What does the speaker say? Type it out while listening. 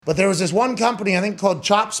But there was this one company, I think, called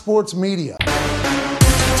Chop Sports Media.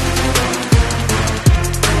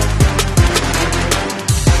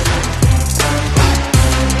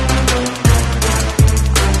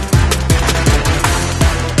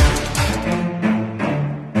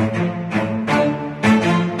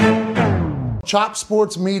 Chop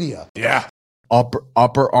Sports Media. Yeah.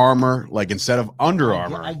 Upper Armor, like instead of Under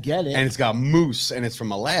Armour. I get it. And it's got moose and it's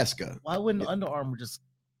from Alaska. Why wouldn't Under Armour just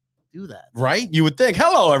do that? Right? You would think.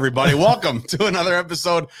 Hello, everybody. Welcome to another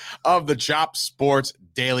episode of the Chop Sports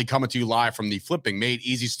Daily, coming to you live from the Flipping Made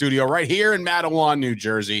Easy studio right here in Matawan, New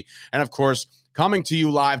Jersey. And of course, coming to you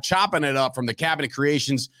live, chopping it up from the Cabinet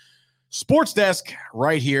Creations Sports Desk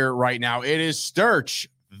right here, right now. It is Sturch.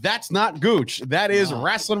 That's not Gooch. That is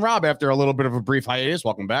Wrestling Rob after a little bit of a brief hiatus.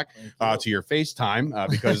 Welcome back to your FaceTime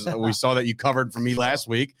because we saw that you covered for me last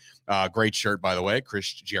week. Great shirt, by the way. Chris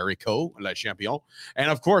Jericho, Le Champion. And,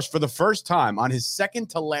 of course, for the first time on his second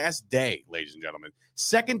to last day, ladies and gentlemen,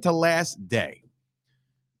 second to last day,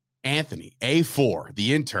 Anthony, A4,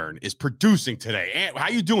 the intern, is producing today. How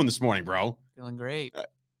you doing this morning, bro? Feeling great.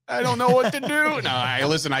 I don't know what to do. No,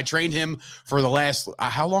 listen, I trained him for the last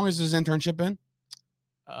how long has his internship been?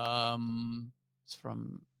 It's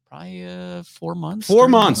from probably 4 months. 4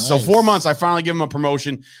 months. Nice. So 4 months, I finally give him a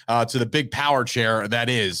promotion to the big power chair that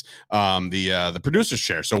is the producer's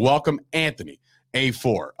chair. So welcome, Anthony,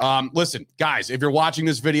 A4. Listen, guys, if you're watching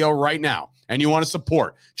this video right now and you want to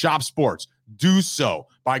support Chop Sports, do so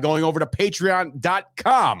by going over to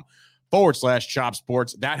patreon.com/Chop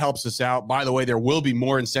Sports. That helps us out. By the way, there will be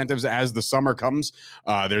more incentives as the summer comes.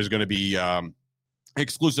 There's going to be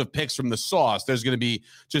exclusive picks from the sauce. There's going to be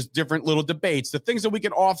just different little debates. The things that we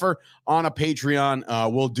can offer on a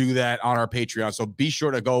Patreon, we'll do that on our Patreon. So be sure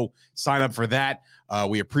to go sign up for that.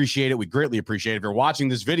 We appreciate it. We greatly appreciate it. If you're watching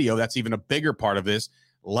this video, that's even a bigger part of this.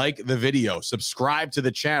 Like the video, subscribe to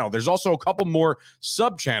the channel. There's also a couple more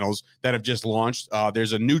sub channels that have just launched.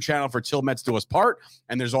 There's a new channel for Till Mets Do Us Part,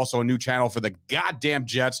 and there's also a new channel for the goddamn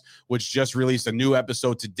Jets, which just released a new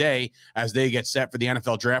episode today as they get set for the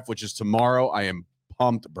NFL draft, which is tomorrow. I am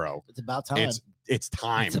pumped, bro. It's about time. It's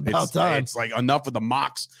time. It's about time. It's like enough of the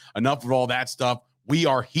mocks, enough of all that stuff. We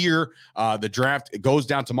are here. The draft goes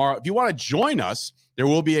down tomorrow. If you want to join us, there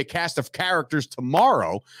will be a cast of characters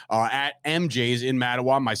tomorrow at MJ's in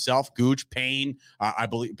Matawan. Myself, Gooch, Payne. I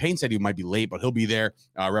believe Payne said he might be late, but he'll be there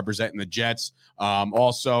representing the Jets.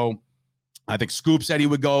 Also, I think Scoop said he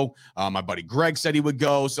would go. My buddy Greg said he would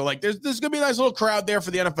go. So, like, there's going to be a nice little crowd there for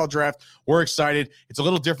the NFL draft. We're excited. It's a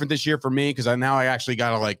little different this year for me because I actually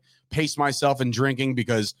got to, like, pace myself in drinking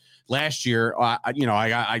because last year,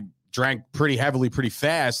 I drank pretty heavily, pretty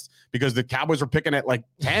fast because the Cowboys were picking at like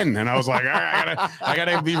 10. And I was like, I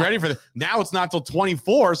gotta be ready for this. Now it's not till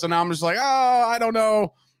 24. So now I'm just like, I don't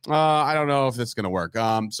know. I don't know if this is going to work.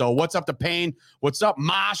 So what's up to Payne? What's up,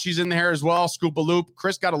 Ma? She's in there as well. Scoop a loop.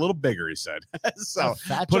 Chris got a little bigger, he said. So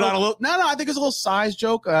put on a little. No, I think it's a little size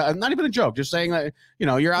joke. Not even a joke. Just saying that,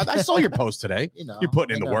 you're out. I saw your post today. You're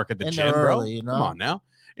putting in the work at the gym, early, bro. Come on now.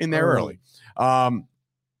 In there early.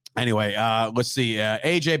 Anyway, let's see.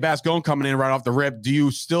 AJ Bascone coming in right off the rip. Do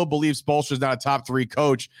you still believe Spoelstra's not a top 3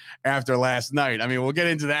 coach after last night? I mean, we'll get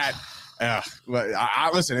into that.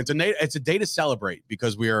 Listen, it's a day to celebrate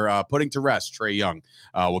because we are putting to rest Trae Young.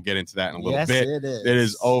 We'll get into that in a little bit. It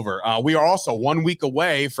is over. We are also 1 week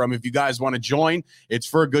away from, if you guys want to join, it's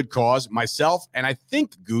for a good cause. Myself and I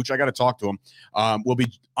think Gooch, I got to talk to him, will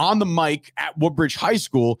be on the mic at Woodbridge High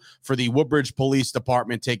School for the Woodbridge Police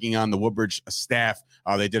Department, taking on the Woodbridge staff.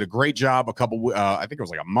 They did a great job I think it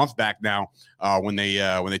was like a month back now when they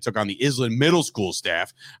took on the Island Middle School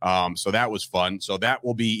staff. So that was fun. So that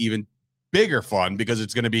will be even bigger fun because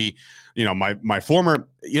it's going to be, my former,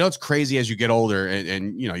 it's crazy as you get older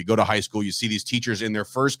and you go to high school, you see these teachers in their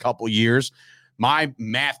first couple years. My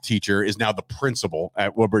math teacher is now the principal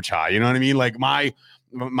at Woodbridge High. You know what I mean? Like my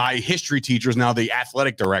history teacher is now the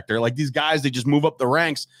athletic director. Like these guys, they just move up the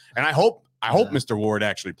ranks. And I hope Mr. Ward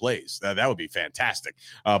actually plays. That would be fantastic.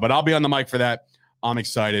 But I'll be on the mic for that. I'm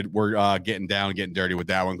excited. We're getting dirty with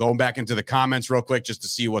that one. Going back into the comments real quick just to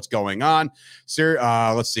see what's going on.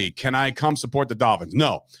 Let's see. Can I come support the Dolphins?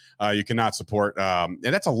 No, you cannot support. And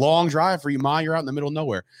that's a long drive for you, Ma. You're out in the middle of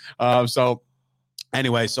nowhere. So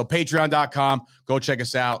anyway, so patreon.com. Go check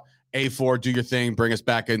us out. A4, do your thing. Bring us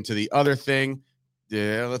back into the other thing.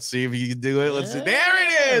 Yeah, let's see if you can do it. Let's see. There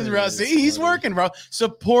it is, bro. See, he's working, bro.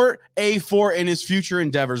 Support A4 in his future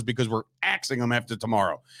endeavors because we're axing him after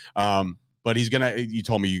tomorrow. But he's gonna. You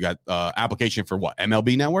told me you got application for what?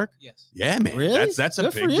 MLB Network? Yes. Yeah, man. Really? That's a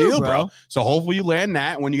Good big for you, deal, bro. So hopefully you land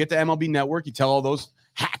that. When you get to MLB Network, you tell all those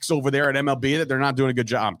hacks over there at MLB that they're not doing a good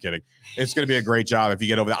job. I'm kidding. It's going to be a great job if you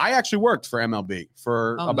get over there. I actually worked for MLB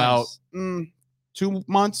for about 2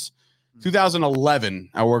 months. 2011,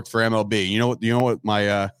 I worked for MLB. You know what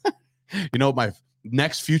my my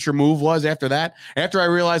next future move was after that? After I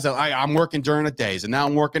realized that I'm working during the days and now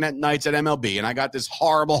I'm working at nights at MLB, and I got this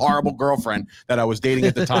horrible girlfriend that I was dating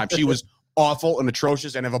at the time. She was awful and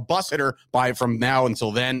atrocious, and if a bus hit her from now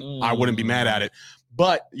until then, I wouldn't be mad at it.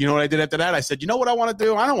 But you know what I did after that? I said, you know what I want to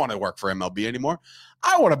do? I don't want to work for MLB anymore.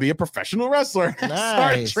 I want to be a professional wrestler. Nice.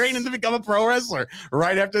 Started training to become a pro wrestler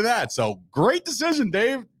right after that. So great decision,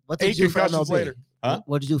 Dave. What did you do for concussions MLB? later. Huh?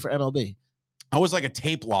 What did you do for MLB? I was like a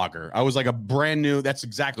tape logger. I was like a brand new. That's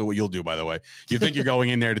exactly what you'll do, by the way. You think you're going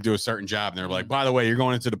in there to do a certain job, and they're like, by the way, you're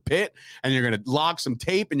going into the pit and you're going to log some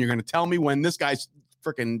tape and you're going to tell me when this guy's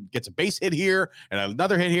freaking gets a base hit here and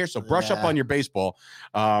another hit here. So brush up on your baseball.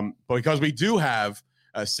 But because we do have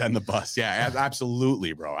send the bus. Yeah,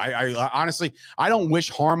 absolutely, bro. I honestly, I don't wish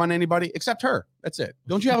harm on anybody except her. That's it.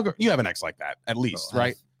 Don't you have you have an ex like that at least,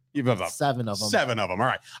 right? You have 7 of them. 7 of them. All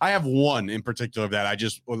right. I have one in particular that I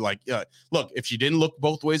just like, look, if she didn't look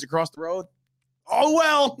both ways across the road, oh,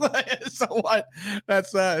 well, so what?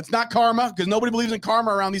 That's it's not karma because nobody believes in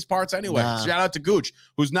karma around these parts anyway. Nah. Shout out to Gooch,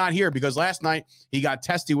 who's not here because last night he got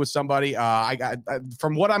testy with somebody.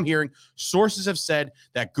 From what I'm hearing, sources have said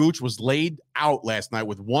that Gooch was laid out last night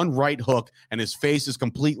with one right hook and his face is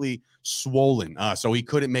completely swollen. So he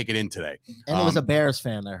couldn't make it in today. And it was a Bears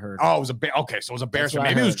fan, I heard. Oh, it was a okay. So it was a Bears That's fan. what I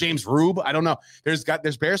Maybe it was heard. James Rube. I don't know. There's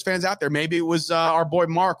Bears fans out there. Maybe it was our boy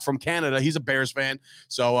Mark from Canada. He's a Bears fan.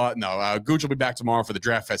 So no, Gooch will be back tomorrow for the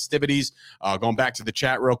draft festivities. Going back to the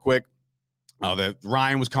chat real quick. That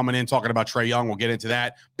Ryan was coming in talking about Trae Young. We'll get into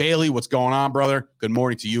that. Bailey, what's going on, brother? Good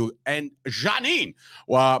morning to you. And Janine,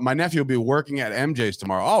 well, my nephew will be working at MJ's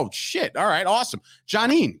tomorrow. Oh, shit. All right, awesome.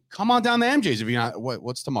 Janine, come on down to MJ's if you're not.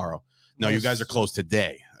 What's tomorrow? No, you guys are closed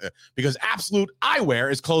today because Absolute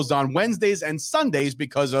Eyewear is closed on Wednesdays and Sundays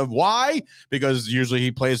because of why? Because usually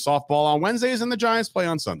he plays softball on Wednesdays and the Giants play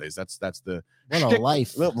on Sundays. That's the What a shtick.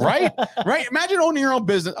 life. Right? Right? Imagine owning your own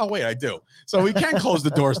business. Oh, wait, I do. So we can close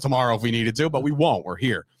the doors tomorrow if we needed to, but we won't. We're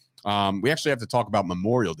here. We actually have to talk about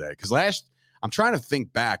Memorial Day because I'm trying to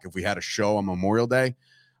think back if we had a show on Memorial Day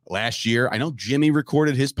last year. I know Jimmy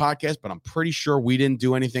recorded his podcast, but I'm pretty sure we didn't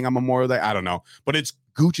do anything on Memorial Day. I don't know, but it's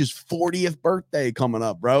Gooch's 40th birthday coming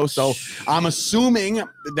up, bro. So I'm assuming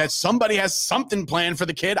that somebody has something planned for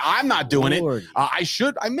the kid. I'm not doing it.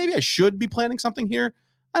 Maybe I should be planning something here.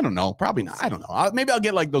 I don't know. Probably not. I don't know. Maybe I'll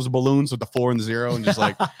get like those balloons with the 4 and the 0 and just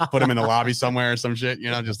like put them in the lobby somewhere or some shit,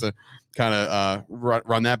 just to kind of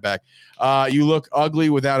run that back. You look ugly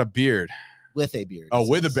without a beard. With a beard. Oh,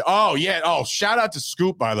 with a beard. Oh, yeah. Oh, shout out to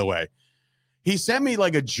Scoop, by the way. He sent me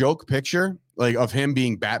like a joke picture like of him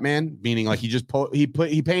being Batman, meaning like he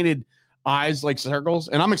painted eyes like circles.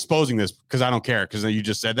 And I'm exposing this because I don't care because you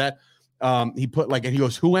just said that. He put like, and he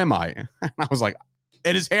goes, "Who am I?" And I was like,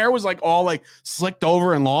 and his hair was like all like slicked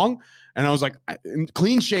over and long. And I was like,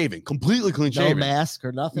 clean shaven, completely clean shaven. No mask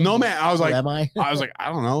or nothing. No man. I was like, am I? I was like,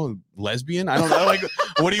 I don't know, lesbian. I don't know. Like,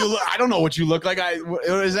 what do you look? I don't know what you look like. What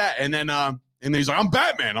is that? And then he's like, I'm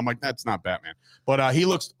Batman. I'm like, that's not Batman. But he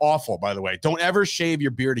looks awful, by the way. Don't ever shave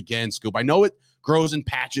your beard again, Scoop. I know it grows in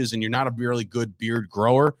patches and you're not a really good beard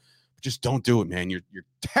grower. But just don't do it, man. You're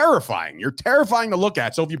terrifying. You're terrifying to look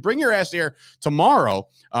at. So if you bring your ass here tomorrow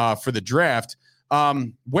for the draft,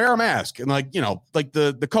 wear a mask and like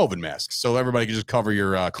the COVID mask so everybody can just cover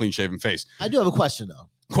your clean shaven face. I do have a question though.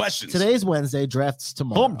 Questions. Today's Wednesday, drafts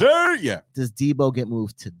tomorrow. Hump day. Yeah. Does Debo get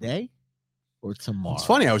moved today or tomorrow? It's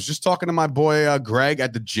funny. I was just talking to my boy Greg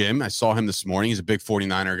at the gym. I saw him this morning. He's a big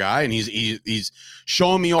 49er guy, and he's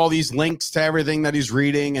showing me all these links to everything that he's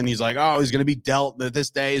reading, and he's like, oh, he's going to be dealt this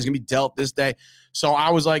day. He's going to be dealt this day. So I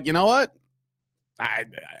was like, you know what?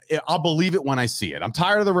 I'll believe it when I see it. I'm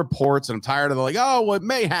tired of the reports, and I'm tired of the like, oh, well, it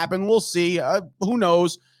may happen. We'll see. Who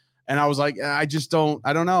knows? And I was like, I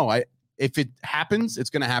don't know. If it happens,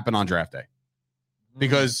 it's going to happen on draft day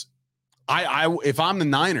because if I'm the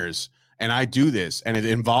Niners and I do this and it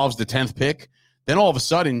involves the 10th pick, then all of a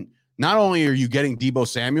sudden, not only are you getting Deebo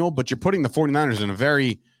Samuel, but you're putting the 49ers in a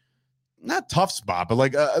very not tough spot, but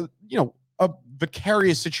like, a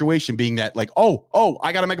vicarious situation being that like, oh,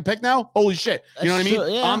 I got to make a pick now. Holy shit. You know what I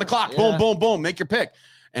mean? Yeah, on the clock, boom, boom, boom, make your pick.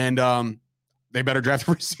 And, they better draft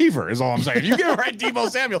a receiver is all I'm saying. If you get right Deebo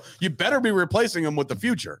Samuel, you better be replacing him with the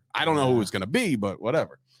future. I don't know who it's going to be, but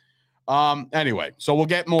whatever. Anyway, so we'll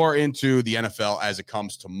get more into the NFL as it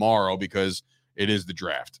comes tomorrow because it is the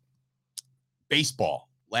draft. Baseball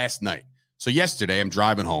last night. So yesterday I'm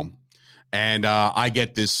driving home and I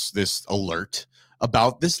get this alert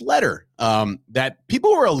about this letter that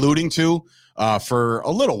people were alluding to for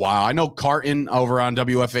a little while. I know Carton over on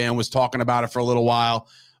WFAN was talking about it for a little while,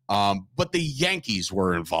 but the Yankees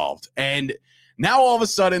were involved. And now all of a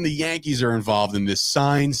sudden the Yankees are involved in this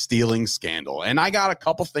sign stealing scandal. And I got a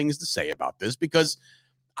couple things to say about this because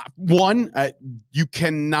one, you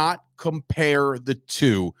cannot compare the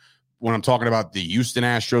two when I'm talking about the Houston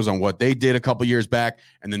Astros on what they did a couple years back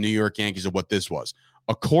and the New York Yankees of what this was.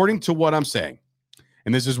 According to what I'm saying,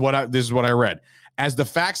 and this is what I read, as the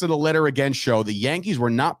facts of the letter again show, the Yankees were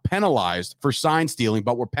not penalized for sign stealing,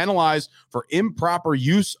 but were penalized for improper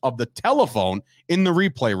use of the telephone in the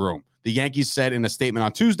replay room. The Yankees said in a statement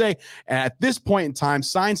on Tuesday, at this point in time,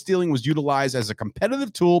 sign stealing was utilized as a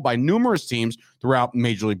competitive tool by numerous teams throughout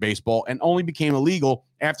Major League Baseball and only became illegal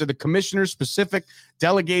after the commissioner's specific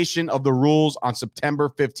delegation of the rules on September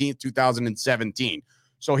 15th, 2017.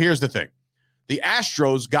 So here's the thing. The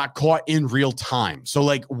Astros got caught in real time. So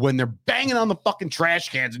like when they're banging on the fucking trash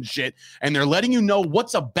cans and shit, and they're letting you know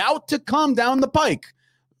what's about to come down the pike,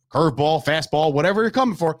 curveball, fastball, whatever you're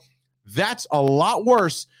coming for, that's a lot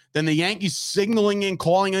worse than the Yankees signaling in,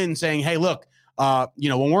 calling in and saying, hey, look,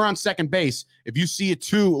 when we're on second base, if you see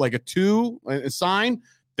a sign,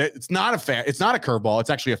 that it's not a curveball, it's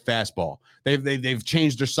actually a fastball. They've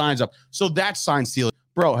changed their signs up. So that's sign stealing.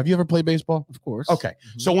 Bro, have you ever played baseball? Of course. Okay.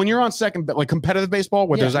 So when you're on second, like competitive baseball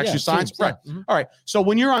where there's actually signs, right? All right. So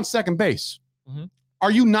when you're on second base,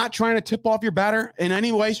 are you not trying to tip off your batter in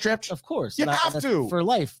any way, Stretch? Of course. You have to. For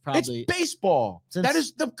life, probably. It's baseball. That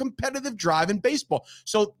is the competitive drive in baseball.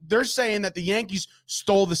 So they're saying that the Yankees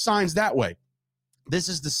stole the signs that way. This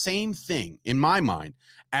is the same thing in my mind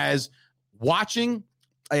as watching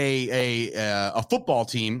a football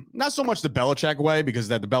team, not so much the Belichick way, because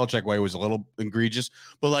the Belichick way was a little egregious,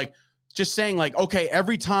 but like just saying like, okay,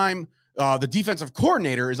 every time the defensive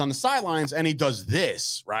coordinator is on the sidelines and he does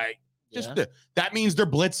this, right? That means they're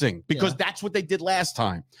blitzing because that's what they did last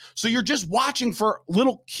time. So you're just watching for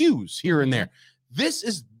little cues here and there. This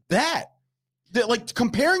is that. Like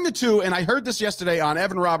comparing the two, and I heard this yesterday on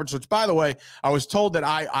Evan Roberts, which, by the way, I was told that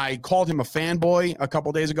I called him a fanboy a couple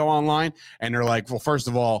days ago online, and they're like, well, first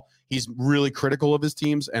of all, he's really critical of his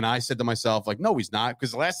teams, and I said to myself, like, no, he's not,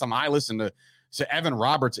 because the last time I listened to Evan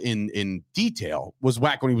Roberts in detail was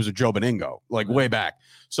back when he was a Joe Beningo, like way back.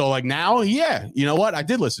 So like now, yeah, you know what? I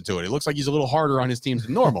did listen to it. It looks like he's a little harder on his teams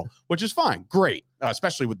than normal, which is fine. Great.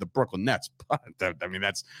 Especially with the Brooklyn Nets. I mean,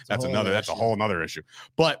 that's a whole nother issue.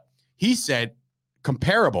 But he said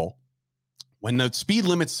comparable when the speed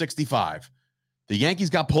limit's 65, the Yankees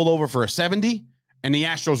got pulled over for a 70 and the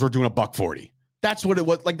Astros were doing $140. That's what it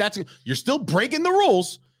was. Like you're still breaking the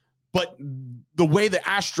rules, but the way the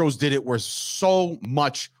Astros did it was so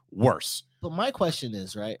much worse. But my question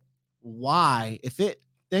is, right? Why,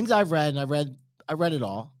 things I've read, and I read it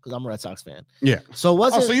all because I'm a Red Sox fan. Yeah. So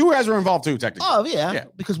so you guys were involved too, technically. Oh yeah.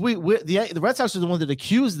 Because the Red Sox are the one that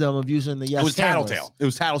accused them of using the It was tattletale. It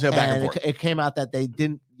was tattletale back and forth. It came out that they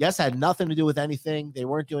didn't. Yes, had nothing to do with anything. They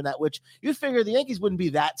weren't doing that. Which you figure the Yankees wouldn't be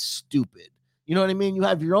that stupid. You know what I mean? You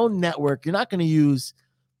have your own network. You're not going to use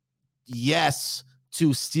yes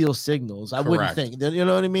to steal signals. I wouldn't think. You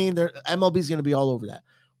know what I mean? MLB is going to be all over that.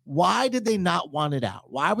 Why did they not want it out?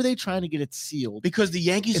 Why were they trying to get it sealed? Because the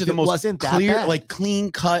Yankees are the most clear, like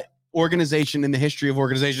clean-cut organization in the history of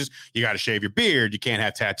organizations. You got to shave your beard. You can't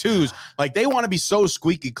have tattoos. Like they want to be so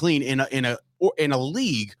squeaky clean in a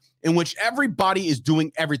league in which everybody is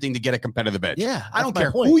doing everything to get a competitive edge. Yeah, I don't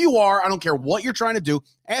care who you are. I don't care what you're trying to do.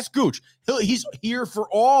 Ask Gooch. He's here for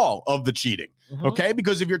all of the cheating. Okay,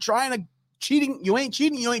 because if you're trying to you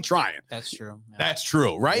ain't trying. That's true. Yeah. That's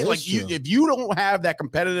true, right? Like true. if you don't have that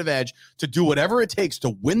competitive edge to do whatever it takes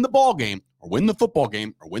to win the ball game or win the football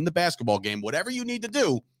game or win the basketball game, whatever you need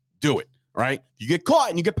to do it. Right? You get caught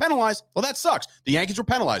and you get penalized. Well, that sucks. The Yankees were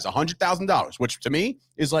penalized $100,000, which to me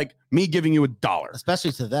is like me giving you $1.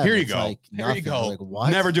 Especially to them. Here you go. Like here you go. Like, what?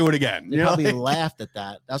 Never do it again. They probably laughed at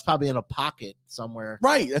that. That was probably in a pocket somewhere.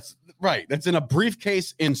 Right. That's right. That's in a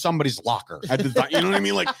briefcase in somebody's locker. You know what I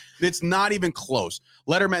mean? Like it's not even close.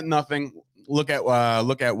 Letter meant nothing. Look at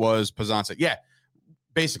was Pazan said. Yeah.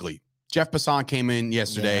 Basically, Jeff Passan came in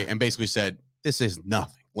yesterday and basically said, this is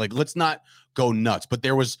nothing. Like, let's not go nuts. But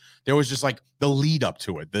there was just like the lead up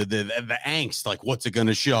to it, the angst, like, what's it going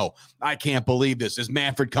to show? I can't believe this. Is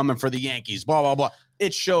Manfred coming for the Yankees? Blah, blah, blah.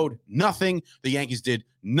 It showed nothing. The Yankees did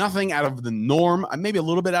nothing out of the norm, maybe a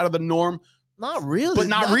little bit out of the norm. Not really. But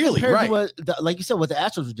not really, right. Like you said, what the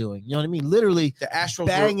Astros were doing. You know what I mean? Literally, the Astros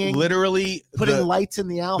banging, were literally putting lights in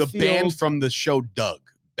the outfield. The band from the show Doug.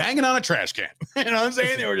 banging on a trash can. You know what I'm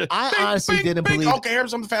saying? They were just I honestly didn't believe. Okay,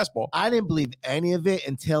 here's some fastball. I didn't believe any of it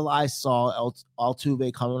until I saw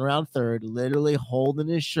Altuve coming around third, literally holding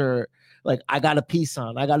his shirt, like, I got a piece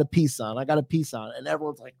on, I got a piece on, I got a piece on. And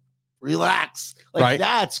everyone's like, relax. Like, Right.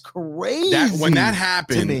 That's crazy. When that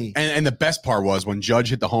happened, me. and the best part was when Judge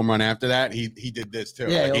hit the home run after that, he did this too.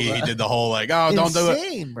 Yeah, Like, it was, he did the whole like, oh, don't do it.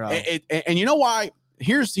 Insane, bro. And you know why?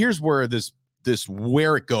 Here's where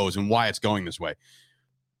where it goes and why it's going this way.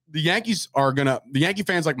 The Yankee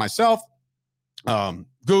fans like myself,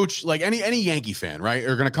 Gooch, like any Yankee fan, right,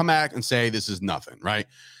 are gonna come back and say this is nothing, right?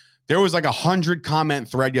 There was like 100 comment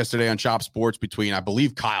thread yesterday on Chop Sports between, I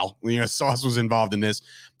believe, Kyle, Sauce was involved in this,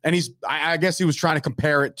 and I guess he was trying to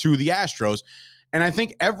compare it to the Astros, and I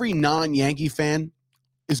think every non-Yankee fan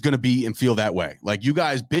is going to be and feel that way. Like, you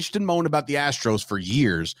guys bitched and moaned about the Astros for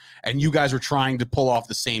years, and you guys were trying to pull off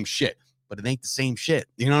the same shit, but it ain't the same shit.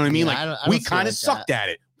 You know what I mean? Yeah, Like, I don't we feel kind of like sucked that. at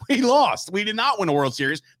it. We lost. We did not win a World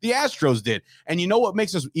Series. The Astros did. And you know what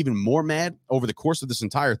makes us even more mad over the course of this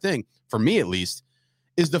entire thing, for me at least,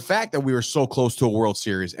 is the fact that we were so close to a World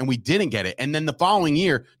Series and we didn't get it. And then the following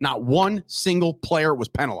year, not one single player was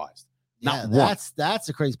penalized. Not one. That's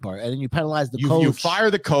the crazy part. And then you penalize the You coach. fire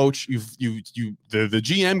the coach. The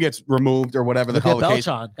GM gets removed or whatever the Look hell at the case.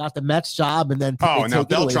 Beltron, got the Mets job, and then Oh, they and now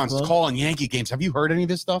take it away Beltron's from him. calling Yankee games. Have you heard any of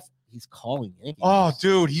this stuff? He's calling Yankees. Oh,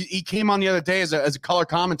 dude, he came on the other day as a color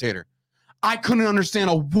commentator. I couldn't understand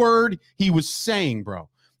a word he was saying, bro.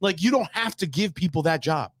 Like, you don't have to give people that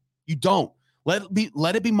job. You don't. Let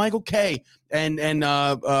it be Michael Kay and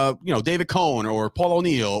David Cohn or Paul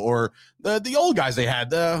O'Neill or the old guys they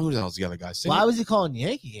had. Who the hell's the other guys? Why was he calling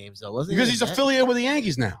Yankee games though? Wasn't Because he he's a Met? affiliated with the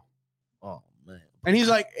Yankees now. Oh man. And he's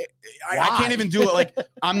like, I Why? can't even do it. Like,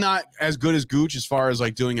 I'm not as good as Gooch as far as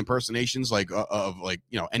like doing impersonations like of like,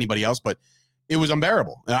 anybody else, but it was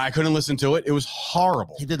unbearable. I couldn't listen to it. It was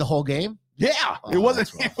horrible. He did the whole game. Yeah, Oh, it wasn't.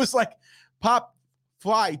 that's rough. It was like pop,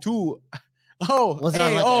 fly to, Was it on,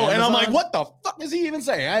 hey, like, and I'm like, Amazon? what the fuck is he even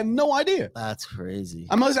saying? I have no idea. That's crazy.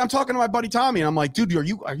 I'm talking to my buddy Tommy, and I'm like, dude, are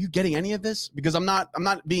you getting any of this? Because I'm not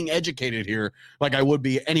being educated here like I would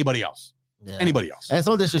be anybody else. Yeah. Anybody else? And it's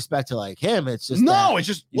no disrespect to like him. It's just No, that it's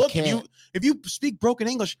just you look. can't- If you speak broken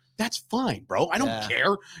English, that's fine, bro. I don't Yeah.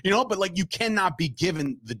 care, But like, you cannot be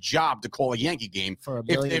given the job to call a Yankee game for a if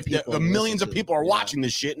million people the to millions listen of to. people are Yeah. watching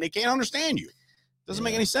this shit and they can't understand you. Doesn't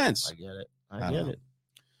make Yeah. any sense. I get it. I I don't get it.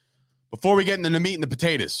 Before we get into the meat and the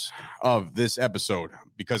potatoes of this episode,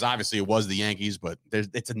 because obviously it was the Yankees, but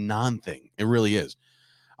it's a non-thing. It really is.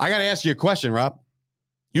 I got to ask you a question, Rob.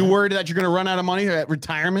 You worried that you're going to run out of money at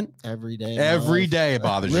retirement? Every day. of my Every life. day it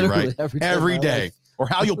bothers you, Literally right? Every day. of Every my day. life. Or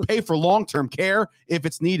how you'll pay for long-term care if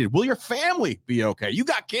it's needed. Will your family be okay? You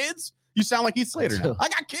got kids? You sound like Heath Slater now. do. I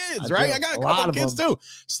got kids, I right? do. I got a A lot couple of of kids them. too.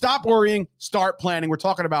 Stop worrying. Start planning. We're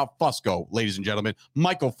talking about Fusco, ladies and gentlemen.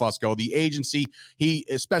 Michael Fusco, the agency. He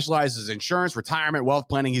specializes in insurance, retirement, wealth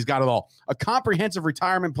planning. He's got it all. A comprehensive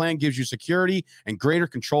retirement plan gives you security and greater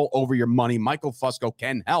control over your money. Michael Fusco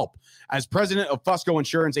can help. As president of Fusco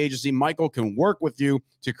Insurance Agency, Michael can work with you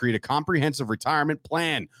to create a comprehensive retirement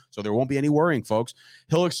plan. So there won't be any worrying, folks.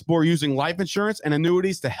 He'll explore using life insurance and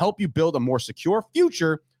annuities to help you build a more secure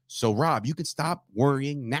future. So, Rob, you can stop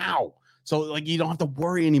worrying now. So, like, you don't have to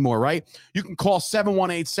worry anymore, right? You can call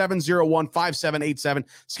 718-701-5787.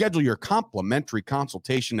 Schedule your complimentary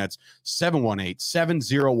consultation. That's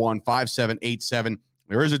 718-701-5787.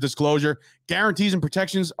 There is a disclosure. Guarantees and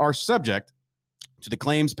protections are subject to the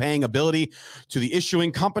claims paying ability to the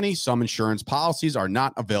issuing company. Some insurance policies are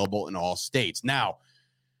not available in all states. Now,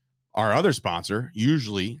 our other sponsor,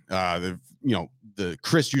 usually, the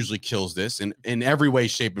Chris usually kills this in every way,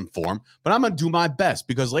 shape, and form. But I'm going to do my best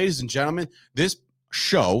because, ladies and gentlemen, this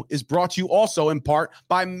show is brought to you also in part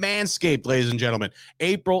by Manscaped, ladies and gentlemen.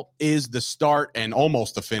 April is the start and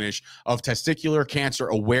almost the finish of Testicular Cancer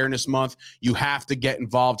Awareness Month. You have to get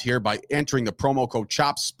involved here by entering the promo code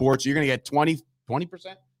CHOPSPORTS. You're going to get 20%?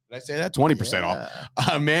 Did I say that? 20% off.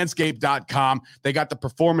 Manscaped.com. They got the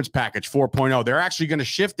Performance Package 4.0. They're actually going to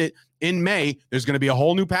shift it in May. There's going to be a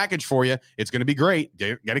whole new package for you. It's going to be great.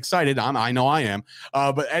 Get excited. I know I am.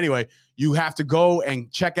 But anyway, you have to go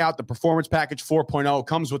and check out the Performance Package 4.0. It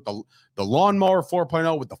comes with the Lawnmower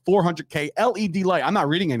 4.0 with the 400K LED light. I'm not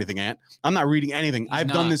reading anything, Ant. I'm not reading anything. He's I've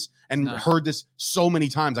not. done this and not. heard this so many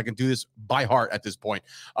times. I can do this by heart at this point.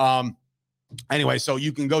 Anyway, so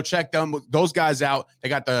you can go check those guys out. They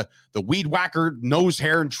got the weed whacker, nose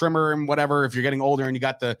hair and trimmer and whatever. If you're getting older and you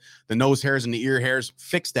got the nose hairs and the ear hairs,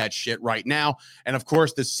 fix that shit right now. And of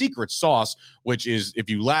course, the secret sauce, which is if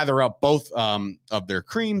you lather up both of their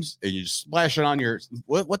creams and you splash it on your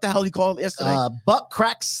what the hell do you call it yesterday? Butt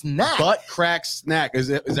crack snack. Butt crack snack. Is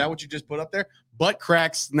that what you just put up there? Butt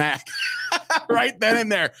crack snack. Right then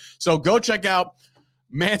and there. So go check out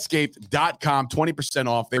Manscaped.com, 20%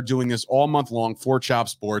 off. They're doing this all month long for Chop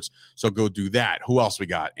Sports. So go do that. Who else we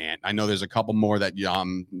got? And I know there's a couple more that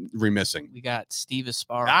I'm remissing. We got Steve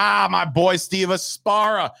Aspara. My boy Steve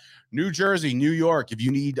Aspara, New Jersey, New York. If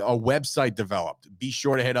you need a website developed, be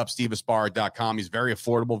sure to hit up steveaspara.com. He's very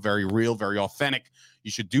affordable, very real, very authentic.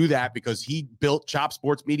 You should do that because he built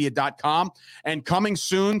chopsportsmedia.com, and coming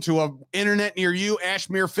soon to an internet near you,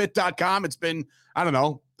 ashmirefit.com. It's been, I don't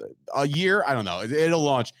know, a year. I don't know. It'll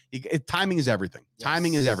launch. Timing is everything. Yes.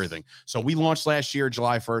 Timing is everything. So we launched last year,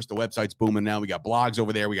 July 1st. The website's booming now. We got blogs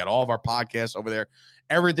over there. We got all of our podcasts over there.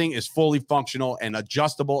 Everything is fully functional and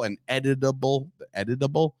adjustable and editable.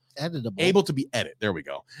 Able to be edited. There we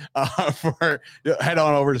go. Head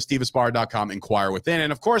on over to steveaspara.com, inquire within.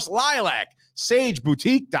 And of course, Lilac,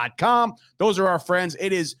 sageboutique.com. Those are our friends.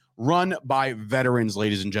 It is run by veterans,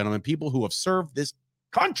 ladies and gentlemen, people who have served this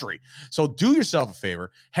country. So do yourself a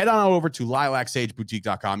favor. Head on over to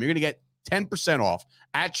lilacsageboutique.com. You're going to get 10% off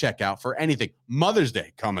at checkout for anything. Mother's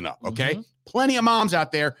Day coming up, okay? Mm-hmm. Plenty of moms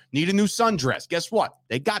out there need a new sundress. Guess what?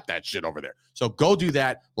 They got that shit over there. So go do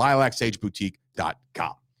that,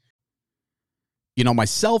 lilacsageboutique.com. You know,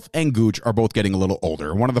 myself and Gooch are both getting a little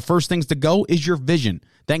older. One of the first things to go is your vision.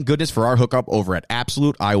 Thank goodness for our hookup over at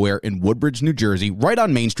Absolute Eyewear in Woodbridge, New Jersey, right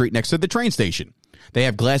on Main Street next to the train station. They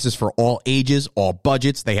have glasses for all ages, all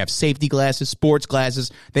budgets. They have safety glasses, sports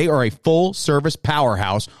glasses. They are a full-service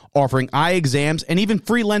powerhouse offering eye exams and even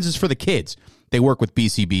free lenses for the kids. They work with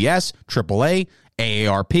BCBS, AAA,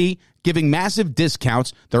 AARP, giving massive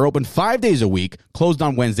discounts. They're open 5 days a week, closed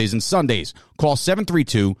on Wednesdays and Sundays. Call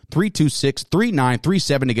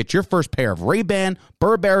 732-326-3937 to get your first pair of Ray-Ban,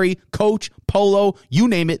 Burberry, Coach, Polo, you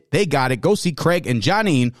name it, they got it. Go see Craig and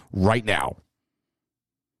Johnine right now.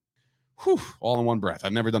 Whew, all in one breath.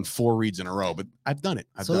 I've never done 4 reads in a row, but I've done it.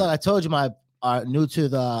 I told you my new to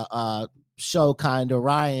the show kind of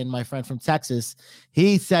Ryan, my friend from Texas,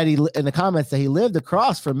 he said in the comments that he lived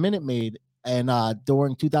across from Minute Maid, and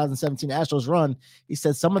during 2017 Astros run, he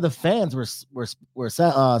said some of the fans were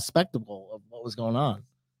spectacle of what was going on.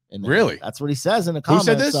 And really? That's what he says in the comments.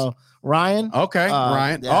 Who said this? So Ryan. Okay,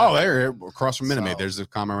 Ryan. Yeah. Oh, there, across from Minute Maid. There's a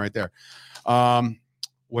comment right there.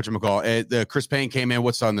 Whatchamacallit? Chris Payne came in.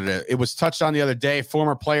 What's on today? It was touched on the other day.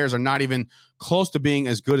 Former players are not even close to being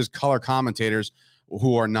as good as color commentators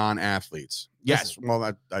who are non-athletes. Yes.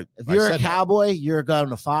 Well, if you're a Cowboy, you're going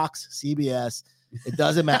to Fox, CBS. It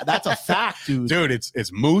doesn't matter. That's a fact, dude. Dude,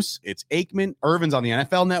 it's Moose, it's Aikman, Irvin's on the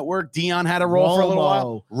NFL Network. Dion had a role for a little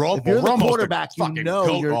while. If you're the quarterback, you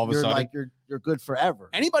know you're good forever.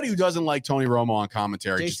 Anybody who doesn't like Tony Romo on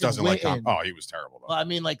commentary just doesn't like Tom. Oh, he was terrible though. Well, I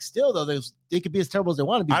mean, like still though, they could be as terrible as they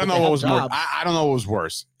want to be. I don't know what was more. I don't know what was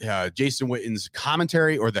worse. Jason Witten's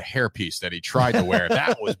commentary or the hairpiece that he tried to wear.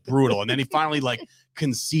 That was brutal. And then he finally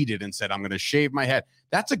conceded and said, "I'm going to shave my head."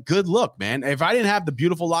 That's a good look, man. If I didn't have the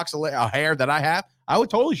beautiful locks of hair that I have, I would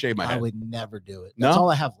totally shave my head. I would never do it. That's all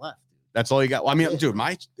I have left. That's all you got. Well, I mean, dude,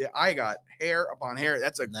 I got hair upon hair.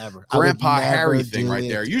 That's a Grandpa Harry thing right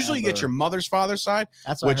there. Usually you get your mother's father's side.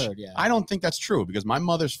 That's what I heard, yeah. I don't think that's true because my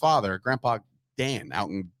mother's father, Grandpa Dan out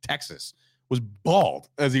in Texas, was bald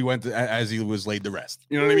as he was laid to rest.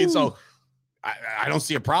 You know what I mean? So I don't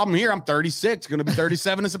see a problem here. I'm 36, going to be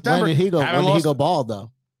 37 in September. When did he go bald,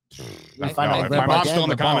 though? My mom's still in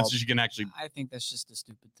the comments, so she can actually. I think that's just a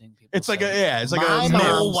stupid thing. It's like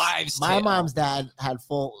my mom's dad had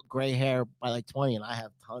full gray hair by like 20, and I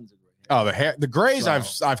have tons of gray Oh, hair. the grays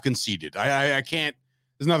I've conceded. I can't.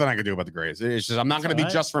 There's nothing I can do about the grays. It's just I'm not going to be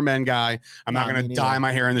just for men guy. I'm not going to dye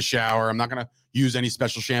my hair in the shower. I'm not going to use any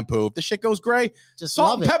special shampoo. If the shit goes gray, just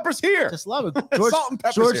salt and pepper's here. Just love it.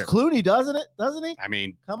 George Clooney doesn't he? I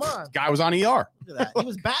mean, come on. Guy was on ER. Look at that. He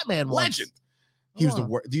was Batman once. Legend. He was the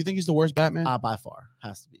worst. Do you think he's the worst Batman? By far,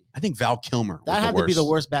 has to be. I think Val Kilmer. That had to be the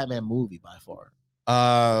worst Batman movie by far.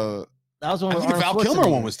 That was one. I think the Val Kilmer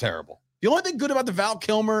one was terrible. The only thing good about the Val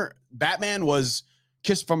Kilmer Batman was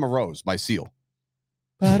 "Kiss from a Rose" by Seal.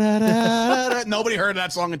 Nobody heard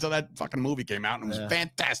that song until that fucking movie came out, and it was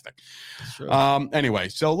fantastic. Anyway,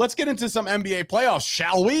 so let's get into some NBA playoffs,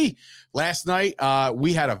 shall we? Last night,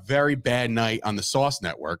 we had a very bad night on the Sauce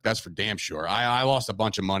Network. That's for damn sure. I lost a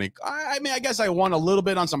bunch of money. I mean, I guess I won a little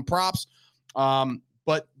bit on some props.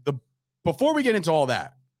 But before we get into all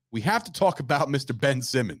that, we have to talk about Mr. Ben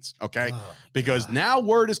Simmons, okay? Oh, Because God. now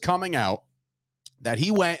word is coming out that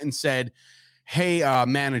he went and said, hey,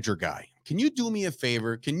 manager guy, can you do me a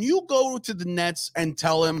favor? Can you go to the Nets and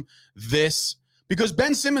tell him this? Because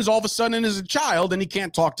Ben Simmons all of a sudden is a child and he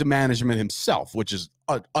can't talk to management himself, which is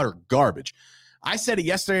utter garbage. I said it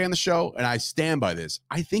yesterday on the show, and I stand by this.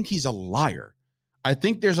 I think he's a liar. I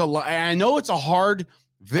think there's a lot. I know it's a hard,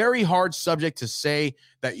 very hard subject to say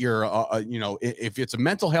that you're, if it's a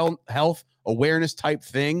mental health awareness type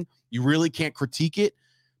thing, you really can't critique it.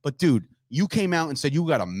 But dude, you came out and said you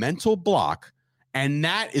got a mental block, and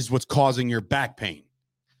that is what's causing your back pain.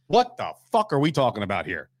 What the fuck are we talking about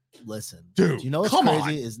here? Listen, Dude, do you know what's come crazy on.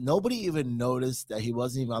 is nobody even noticed that he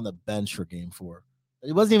wasn't even on the bench for game 4.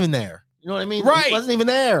 He wasn't even there. You know what I mean? Right. He wasn't even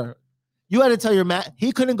there. You had to tell your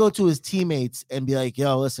he couldn't go to his teammates and be like,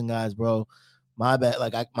 yo, listen, guys, bro, my bad,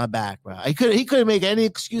 my back, bro. He couldn't make any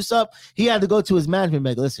excuse up. He had to go to his management and be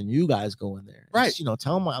like, listen, you guys go in there. Right. Just,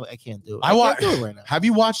 tell him I can't do it. I can't do it right now. Have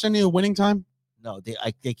you watched any of Winning Time? No,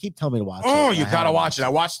 they keep telling me to watch it. Oh, and you I gotta haven't watch it. I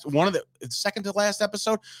watched one of the second to last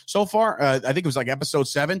episode so far. I think it was like episode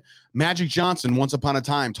 7. Magic Johnson, once upon a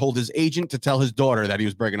time, told his agent to tell his daughter that he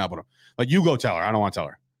was breaking up with him. Like, you go tell her. I don't want to tell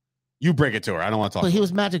her. You break it to her. I don't want to talk. But to he her.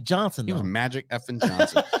 was Magic Johnson, He was though. Magic effing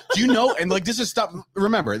Johnson. Do you know? And like, this is stuff.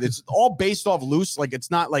 Remember, it's all based off loose. Like, it's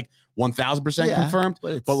not like 1,000% Yeah, confirmed,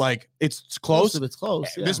 but but like it's most close. of it's close.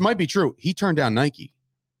 Yeah. This might be true. He turned down Nike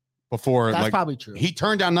before. That's like, probably true. he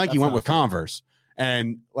turned down Nike, That's went not with fair. Converse,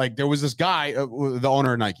 and like there was this guy, the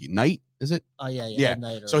owner of Nike, Knight, is it? Oh yeah. Yeah.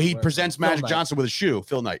 Knight or So he whatever. presents Phil Magic Knight. Johnson with a shoe,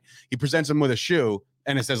 Phil Knight. He presents him with a shoe,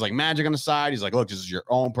 and it says like Magic on the side. He's like, look, this is your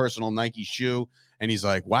own personal Nike shoe. And he's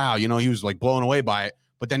like, wow, he was like blown away by it.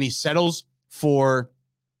 But then he settles for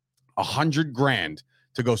 $100,000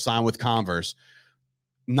 to go sign with Converse.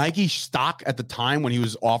 Nike stock at the time when he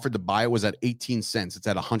was offered to buy it was at 18 cents. It's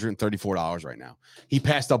at $134 right now. He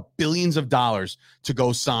passed up billions of dollars to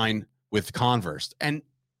go sign with Converse. And,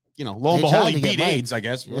 lo and They behold, tried he to get beat Mike. AIDS, I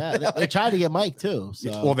guess. Yeah, they tried to get Mike too.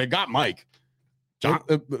 So. Well, they got Mike.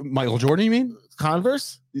 Michael Jordan, you mean?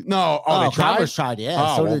 Converse? No. Oh, they tried? Converse tried. Yeah,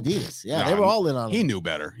 Oh, so well, did Adidas. Yeah, no, they were all in on He it. knew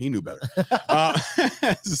better.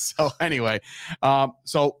 So anyway,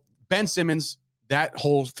 so Ben Simmons, that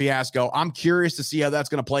whole fiasco, I'm curious to see how that's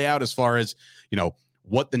going to play out as far as,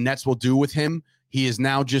 what the Nets will do with him. He is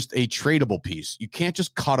now just a tradable piece. You can't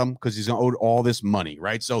just cut him because he's owed all this money,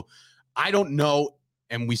 right? So I don't know.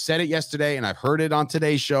 And we said it yesterday, and I've heard it on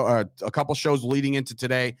today's show, a couple shows leading into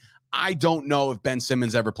today. I don't know if Ben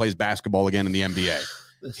Simmons ever plays basketball again in the NBA.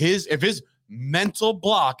 If his mental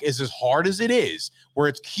block is as hard as it is, where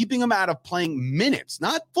it's keeping him out of playing minutes,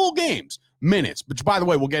 not full games, minutes, which by the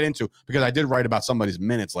way, we'll get into because I did write about somebody's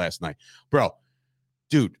minutes last night. Bro,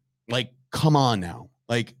 dude, like, come on now.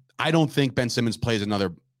 Like, I don't think Ben Simmons plays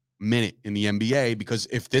another minute in the NBA because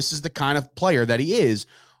if this is the kind of player that he is,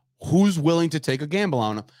 who's willing to take a gamble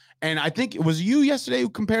on him? And I think it was you yesterday who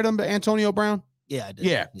compared him to Antonio Brown. Yeah, I did.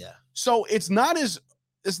 Yeah. Yeah. So it's not as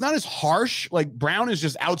harsh. Like Brown is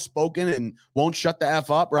just outspoken and won't shut the F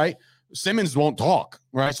up, right? Simmons won't talk,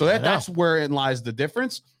 right? So I know. that's wherein lies the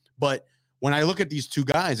difference. But when I look at these two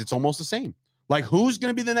guys, it's almost the same. Like, who's going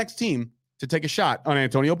to be the next team to take a shot on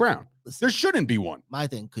Antonio Brown? Listen, There shouldn't be one. my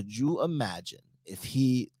thing, could you imagine if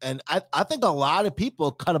I think a lot of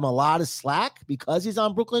people cut him a lot of slack because he's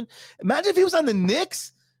on Brooklyn. Imagine if he was on the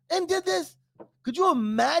Knicks and did this. Could you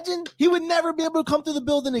imagine? He would never be able to come to the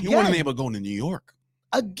building You wouldn't again. be able to go into New York,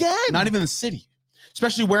 Again. not even the city,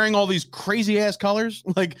 especially wearing all these crazy ass colors.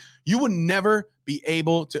 Like, you would never be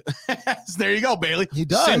able to. There you go, Bailey. He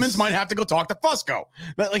does. Simmons might have to go talk to Fusco.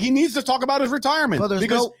 But like, he needs to talk about his retirement But there's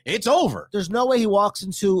because no- it's over. There's no way he walks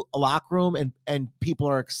into a locker room and people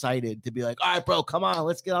are excited to be like, all right, bro, come on,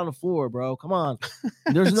 let's get on the floor, bro. Come on.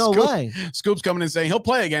 There's no Scoop. way. Scoop's coming and saying he'll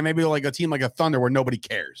play again, maybe like a team like a Thunder where nobody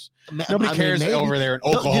cares. Nobody I mean, cares maybe. over there in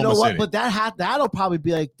No, Oklahoma you know what? City. But that'll probably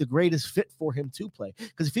be like the greatest fit for him to play.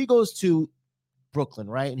 Because if he goes to Brooklyn,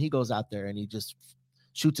 right, and he goes out there and he just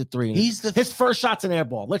shoots a three, and his first shot's an air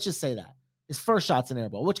ball. Let's just say that his first shot's an air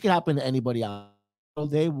ball, which can happen to anybody else. So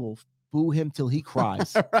they will boo him till he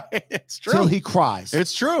cries. right. It's true. Till he cries.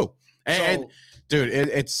 It's true. And So- dude,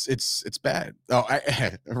 it's bad. Oh,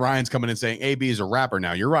 Ryan's coming in saying AB is a rapper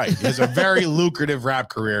now. You're right. He has a very lucrative rap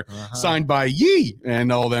career Uh-huh. signed by Yee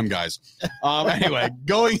and all them guys. Anyway,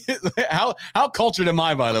 going how cultured am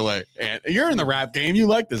I, by the way? And you're in the rap game. You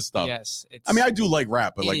like this stuff. Yes. It's, I mean, I do like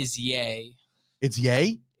rap, but it like is yay. it's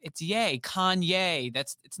Ye. It's yay. Kanye.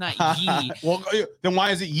 It's not yee. Well, then why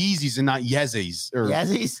is it Yeezys and not Yeezys or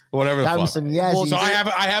Yeezys. whatever the Got him fuck? some Yeezys. So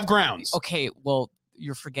I have grounds. Okay, well,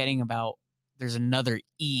 you're forgetting about there's another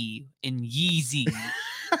E in Yeezy.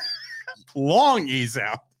 Long ease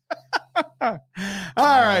out. All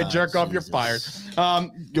right, jerk off, you're Jesus.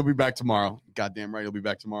 fired. You'll be back tomorrow. Goddamn right, you'll be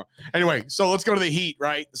back tomorrow. Anyway, so let's go to the Heat,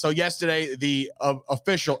 right? So yesterday, the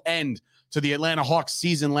official end to the Atlanta Hawks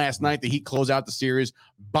season last night. The Heat close out the series.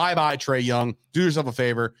 Bye-bye, Trae Young. Do yourself a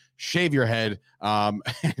favor. Shave your head.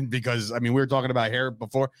 Because, I mean, we were talking about hair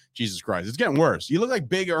before. Jesus Christ, it's getting worse. You look like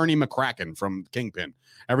big Ernie McCracken from Kingpin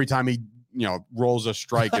every time he, rolls a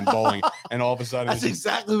strike in bowling, and all of a sudden That's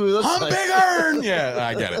exactly who he looks I'm like. Big Earn. Yeah,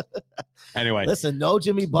 I get it. Anyway, Listen, no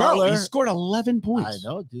Jimmy bro, Butler. he scored 11 I points.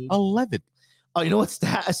 know, dude. 11. Oh, you know what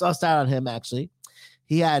stat? I saw a stat on him, actually.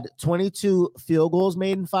 He had 22 field goals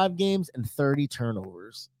made in 5 games and 30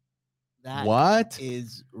 turnovers. That What?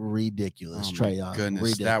 is ridiculous, Oh, Trae my Young. goodness,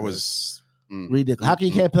 Ridiculous. that was ridiculous. How come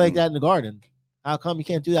you can't play like that in the Garden? How come you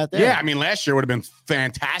can't do that there? Yeah, I mean, last year would have been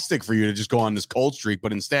fantastic for you to just go on this cold streak,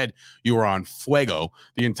 but instead you were on fuego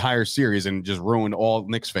the entire series and just ruined all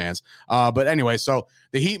Knicks fans. But anyway, so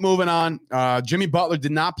the Heat moving on. Jimmy Butler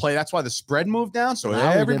did not play. That's why the spread moved down. So Wow, he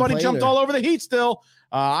didn't everybody play jumped either. all over the Heat still.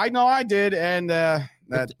 I know I did. And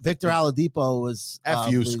that Victor Oladipo was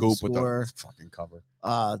FU the scoop with scorer. the fucking cover.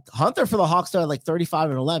 Hunter for the Hawks started like 35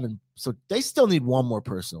 and 11. So they still need one more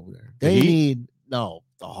person over there. The They Heat? need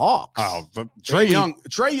the Hawks. Oh, but Trae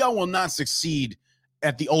Young will not succeed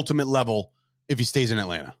at the ultimate level if he stays in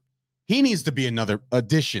Atlanta. He needs to be another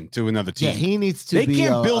addition to another team. Yeah, he needs to They be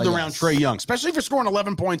can't a- build a around yes. Trae Young, especially if you're scoring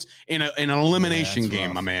 11 points in an elimination that's game,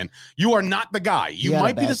 rough. my man. You are not the guy. You He had a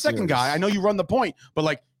might be the bad second series. guy. I know you run the point, but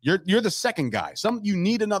like you're the second guy. You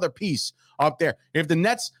need another piece up there. If the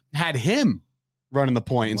Nets had him running the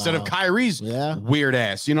point instead of Wow. Kyrie's Yeah. weird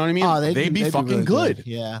ass, you know what I mean? Oh, they'd be fucking really good.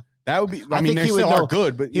 Yeah. That would be. I I mean, think they he would still are know-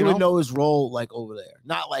 good, but He would know his role like over there.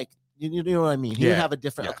 Not like you know what I mean? He would Yeah. have a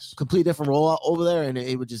different, Yes. complete different role over there, and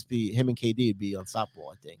it would just be him and KD would be unstoppable,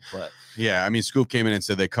 I think. But Yeah, I mean, Scoop came in and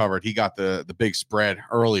said they covered. He got the big spread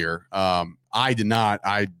earlier. I did not.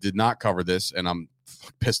 I did not cover this, and I'm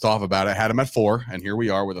pissed off about it. Had him at 4, and here we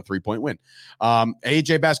are with a 3-point win.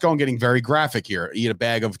 AJ Bascon getting very graphic here. Eat a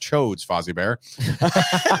bag of chodes, Fozzie Bear.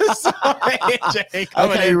 So AJ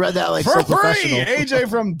coming okay, in you read that like for so free. professional. AJ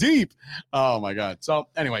from deep. Oh my god. So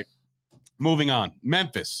anyway, moving on.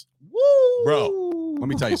 Memphis. Woo! Bro, let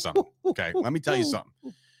me tell you something. Okay, let me tell you something.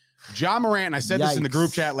 John Morant, I said this in the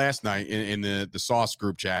group Yikes. chat last night in the Sauce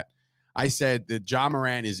group chat. I said that John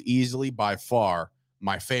Morant is easily by far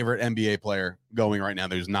my favorite NBA player going right now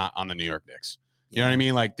that is not on the New York Knicks. You know what I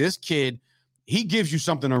mean? Like this kid, he gives you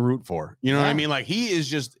something to root for. You know what I Yeah. mean? Like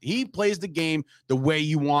he plays the game the way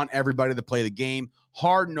you want everybody to play the game.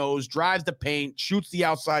 Hard nosed, drives the paint, shoots the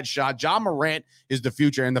outside shot. John Morant is the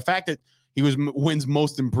future. And the fact that he wins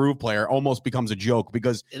most improved player almost becomes a joke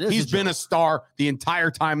because It is he's a been joke. a star the entire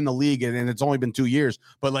time in the league, and it's only been 2 years.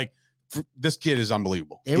 But like, this kid is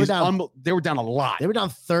unbelievable. They were down- They were down a lot, They were down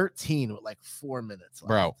 13 with like 4 minutes left.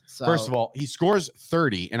 bro. So, First of all, he scores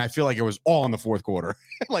 30, and I feel like it was all in the fourth quarter.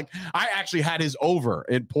 Like I actually had his over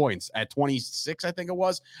in points at 26, I think it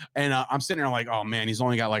was, and I'm sitting there like, oh man, he's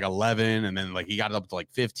only got like 11, and then like he got it up to like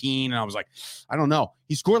 15, and I was like, I don't know.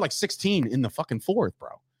 He scored like 16 in the fucking fourth, bro.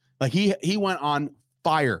 Like he went on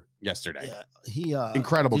fire yesterday. yeah, he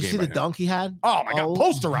Incredible Did you game see the by him. dunk he had? Oh my god,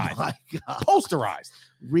 posterized, My God. posterized,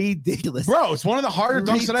 Ridiculous. bro. It's one of the harder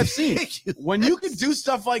dunks that I've seen. Ridiculous. When you can do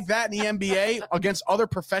stuff like that in the NBA against other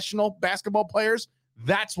professional basketball players,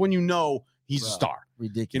 that's when you know he's a Bro, star.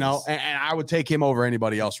 ridiculous. You know, and I would take him over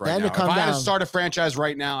anybody else right Then now. to If come I had to down- start a franchise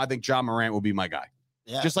right now, I think John Morant will be my guy.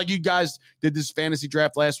 yeah. Just like you guys did this fantasy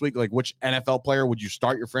draft last week, like which NFL player would you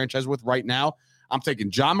start your franchise with right now? I'm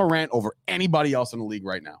taking John Morant over anybody else in the league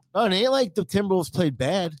right now. Oh, and it ain't like the Timberwolves played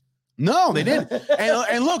bad. No, they didn't.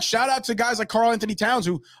 and look, shout out to guys like Karl Anthony Towns,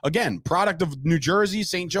 who, again, product of New Jersey,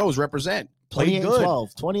 St. Joe's represent. Played 28 good.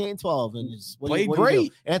 12, 28 and 12. And just, Played do?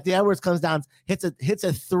 great. Anthony Edwards comes down, hits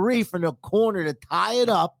a 3 from the corner to tie it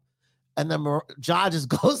up. And then Ja just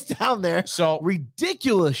goes down there. So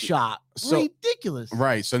Ridiculous shot. So- Ridiculous.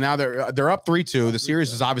 right. So now they're up 3-2. The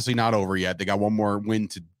series is obviously not over yet. They got one more win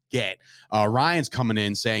to get. Ryan's coming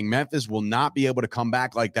in saying Memphis will not be able to come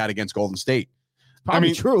back like that against Golden State. Probably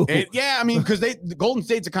mean, true. Yeah, I mean, because the Golden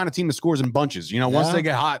State's the kind of team that scores in bunches. You know, once Yeah. they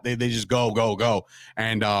get hot, they just go.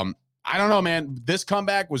 And I don't know, man. This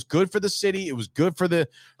comeback was good for the city. It was good for the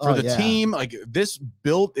Yeah. team. Like this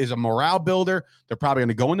build is a morale builder. They're probably going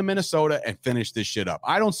to go into Minnesota and finish this shit up.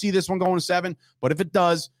 I don't see this one going to 7, but if it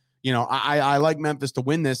does, you know, I like Memphis to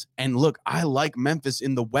win this. And look, I like Memphis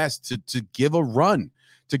in the West to give a run,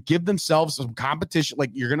 to give themselves some competition. Like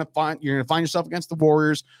you're gonna find yourself against the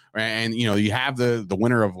Warriors, and you know you have the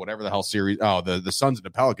winner of whatever the hell series. Oh, the Suns and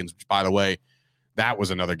the Pelicans, which by the way, That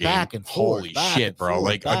was another game. Back and forth, Holy back shit, and bro. forth,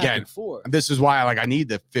 Like, back again, and forth. this is why I need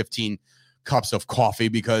the 15 cups of coffee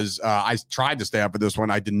because I tried to stay up for this one.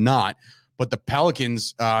 I did not. But the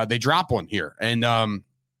Pelicans, they drop one here. And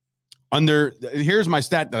here's my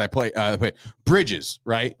stat that I play. Bridges,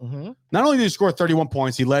 right? Mhm. Not only did he score 31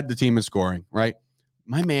 points, he led the team in scoring, right?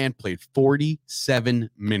 My man played 47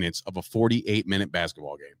 minutes of a 48-minute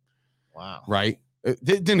basketball game, Wow. right? It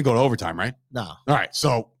didn't go to overtime, right? No. All right.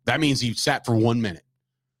 So that means he sat for 1 minute.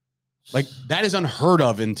 Like, that is unheard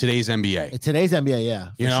of in today's NBA. In today's NBA, yeah.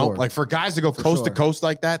 You know, sure. like for guys to go For coast to sure. coast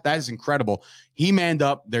like that, that is incredible. He manned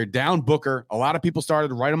up. They're down Booker. A lot of people started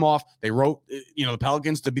to write him off. They wrote, the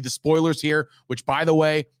Pelicans to be the spoilers here, which, by the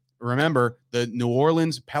way, remember, the New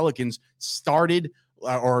Orleans Pelicans started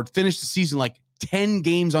or finished the season like 10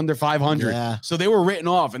 games under 500. Yeah. So they were written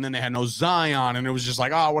off, and then they had no Zion, and it was just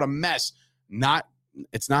like, oh, what a mess.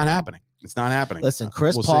 It's not happening. It's not happening. Listen,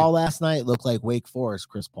 Chris We'll Paul see. last night looked like Wake Forest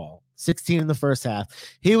Chris Paul. 16 in the first half.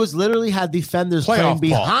 He was literally had defenders Playoff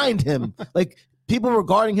playing Paul. behind him. Like people were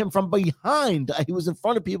guarding him from behind. He was in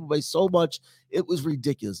front of people by so much. It was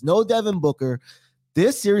ridiculous. No Devin Booker.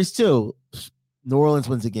 This series too. New Orleans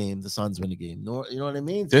wins a game. The Suns win a game. You know what I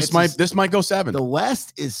mean? This It's might just- go 7. The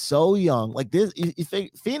West is so young. Like this, you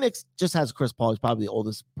think Phoenix just has Chris Paul. He's probably the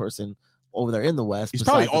oldest person over there in the West. He's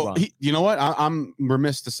probably besides old. LeBron. You know what? I'm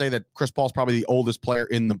remiss to say that Chris Paul's probably the oldest player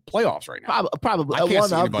in the playoffs right now. Probably. I can't one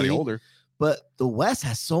see of anybody the- older. But the West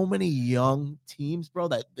has so many young teams, bro,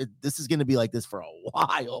 that this is going to be like this for a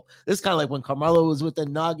while. This is kind of like when Carmelo was with the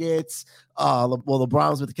Nuggets, LeBron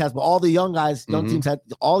was with the Cavs, but all the young guys, young Mhm. teams had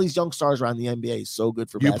all these young stars around the NBA. So good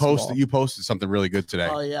for basketball. You posted something really good today.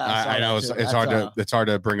 Oh yeah, I know saw that it's too. it's hard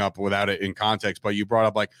to bring up without it in context, but you brought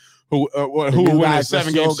up like who The will new win a guys versus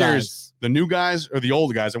 7-game old series, guys. the new guys or the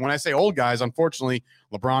old guys. And when I say old guys, unfortunately,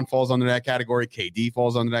 LeBron falls under that category. KD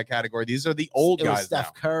falls under that category. These are the old It was guys Steph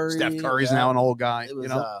now. Curry. Steph Curry's yeah. now an old guy. It was,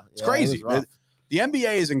 It's yeah, crazy. It was rough. The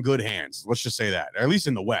NBA is in good hands. Let's just say that, or at least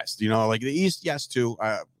in the West. Like the East, yes, too.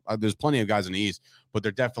 There's plenty of guys in the East, but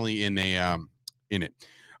they're definitely in it.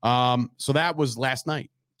 So that was last night.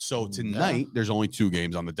 So tonight, there's only 2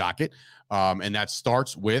 games on the docket, and that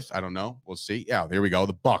starts with, I don't know, we'll see. Yeah, there we go.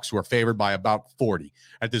 The Bucks, who are favored by about 40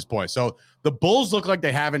 at this point. So the Bulls look like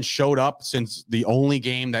they haven't showed up since the only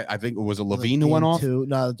game that I think it was a Levine who went off.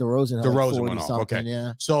 No, DeRozan. had like DeRozan 40 went off, something, okay.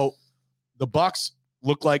 Yeah. So the Bucks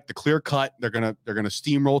look like the clear cut. They're gonna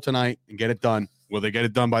steamroll tonight and get it done. Will they get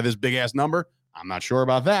it done by this big ass number? I'm not sure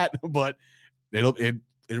about that, but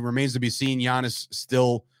it remains to be seen. Giannis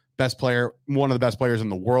still best player, one of the best players in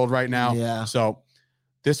the world right now. Yeah. So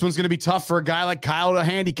this one's gonna be tough for a guy like Kyle to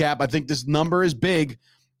handicap. I think this number is big.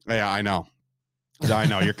 Yeah, I know.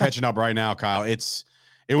 You're catching up right now, Kyle.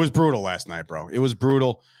 It was brutal last night, bro. It was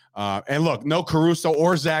brutal. And look, no Caruso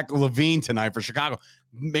or Zach LaVine tonight for Chicago.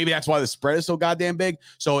 Maybe that's why the spread is so goddamn big.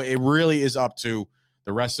 So it really is up to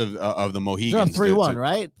the rest of the Mohegans. They're up 3-1,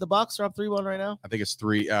 right? The Bucks are up 3-1 right now. I think it's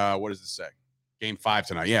 3. What does it say? Game 5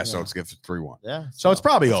 tonight. Yeah, so Yeah. it's 3-1. Yeah. So it's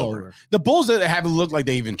probably it's over. The Bulls that haven't looked like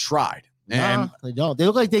they even tried. And Nah, they don't. They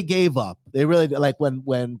look like they gave up. They really like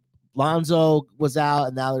when Lonzo was out,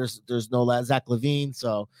 and now there's no Zach LaVine.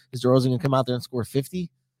 So is DeRozan gonna come out there and score 50?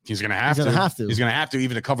 he's gonna have He's to. gonna have to. He's gonna have to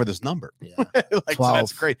even to cover this number. Yeah. Like, so 12.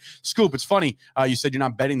 that's great. Scoop, it's funny. You said you're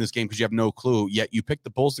not betting this game because you have no clue, yet you picked the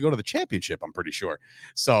Bulls to go to the championship, I'm pretty sure.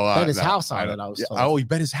 So Bet his no, house on don't- it, I was yeah, told. oh, he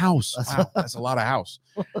bet his house. Wow, that's a lot of house.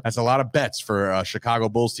 That's a lot of bets for a Chicago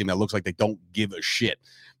Bulls team that looks like they don't give a shit.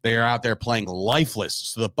 They are out there playing lifeless.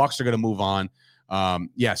 So the Bucks are gonna move on.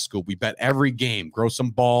 Yes, Scoop, we bet every game, grow some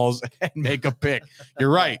balls and make a pick. You're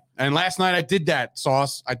right. And last night I did that,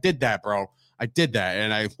 Sauce. I did that, bro. I did that,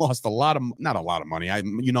 and I lost not a lot of money.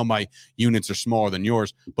 My units are smaller than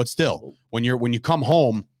yours, but still, when you come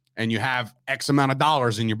home and you have X amount of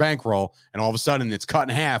dollars in your bankroll, and all of a sudden it's cut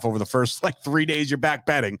in half over the first like 3 days you're back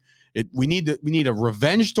betting. We need a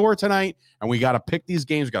revenge tour tonight, and we got to pick these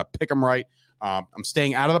games. We got to pick them right. I'm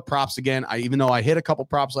staying out of the props again. Even though I hit a couple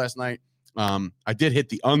props last night, I did hit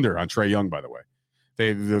the under on Trae Young, by the way.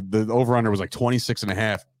 The over under was like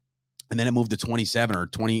 26.5, and then it moved to 27 or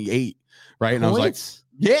 28. Right. And I was like,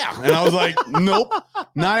 yeah. And I was like, nope,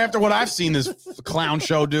 not after what I've seen this clown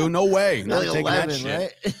show do. No way. Not Really taking 11, that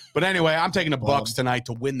shit. right? But anyway, I'm taking the Bum. Bucks tonight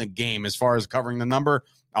to win the game. As far as covering the number,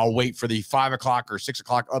 I'll wait for the 5 o'clock or 6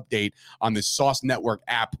 o'clock update on the Sauce Network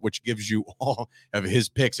app, which gives you all of his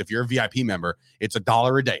picks. If you're a VIP member, it's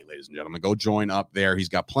 $1 a day, ladies and gentlemen. Go join up there. He's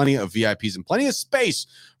got plenty of VIPs and plenty of space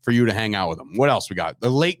for you to hang out with him. What else we got? The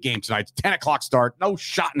late game tonight, 10 o'clock start. No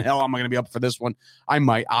shot in hell I'm going to be up for this one. I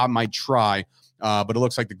might try. But it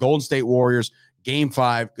looks like the Golden State Warriors, game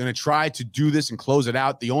 5, going to try to do this and close it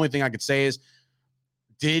out. The only thing I could say is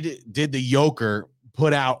did the Joker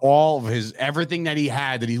put out all of his everything that he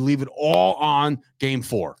had? Did he leave it all on game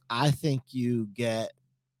 4? I think you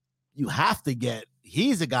have to get.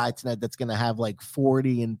 He's a guy tonight that's going to have like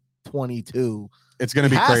 40 and 22. It's going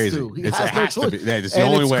to be crazy. It has to be. It's the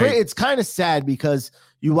only way. It's kind of sad because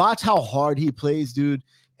you watch how hard he plays, dude,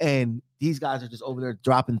 and these guys are just over there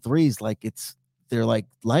dropping threes like they're like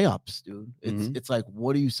layups, dude. It's like,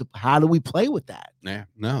 how do we play with that? Yeah,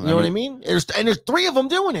 no, you know what I mean? There's 3 of them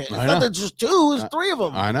doing it. It's not that just 2, there's 3 of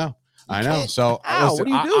them. I know. So what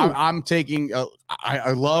do you do? I'm taking.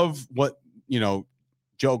 I love what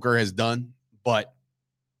Joker has done, but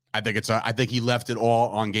I think he left it all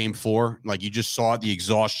on game 4. Like, you just saw the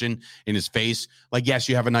exhaustion in his face. Like, yes,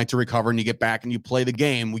 you have a night to recover and you get back and you play the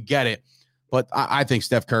game. We get it. But I think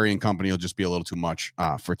Steph Curry and company will just be a little too much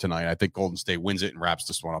for tonight. I think Golden State wins it and wraps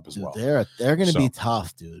this one up as well. They're going to be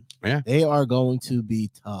tough, dude. Yeah. They are going to be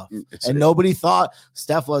tough. Nobody thought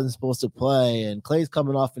Steph wasn't supposed to play, and Clay's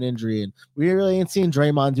coming off an injury, and we really ain't seen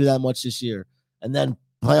Draymond do that much this year. And then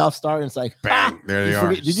playoffs start, and it's like, bang, there they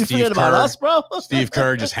are. Did you forget about us, bro? Steve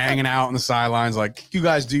Kerr just hanging out on the sidelines, like, you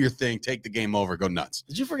guys do your thing, take the game over, go nuts.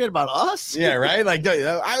 Did you forget about us? Yeah, right. Like,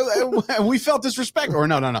 we felt disrespect, or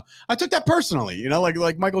no. I took that personally,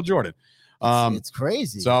 like Michael Jordan. It's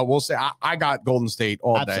crazy. So we'll say I got Golden State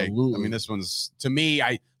all day. Absolutely. I mean, this one's, to me,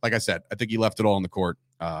 like I said, I think he left it all on the court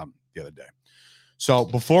the other day. So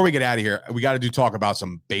before we get out of here, we got to talk about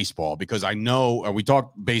some baseball, because I know we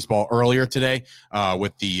talked baseball earlier today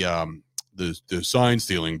with the sign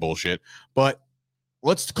stealing bullshit, but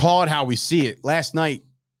let's call it how we see it. Last night,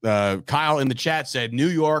 Kyle in the chat said New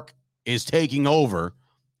York is taking over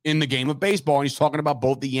in the game of baseball, and he's talking about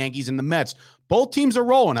both the Yankees and the Mets. Both teams are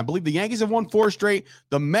rolling. I believe the Yankees have won 4 straight.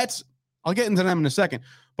 The Mets, I'll get into them in a second,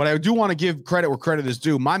 but I do want to give credit where credit is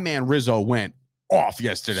due. My man Rizzo went off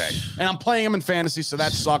yesterday, and I'm playing him in fantasy, so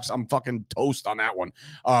that sucks. I'm fucking toast on that one.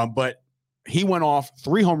 But he went off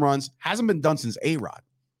 3 home runs. Hasn't been done since A-Rod.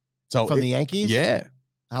 So from the Yankees? Yeah.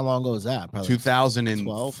 How long ago was that? Probably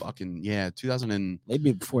 2012. Fucking 2000 and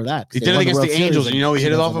maybe before that. He did it against the Angels, and he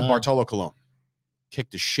hit it off of Bartolo Colon.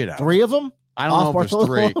 Kicked the shit out. 3 of them? I don't know if there's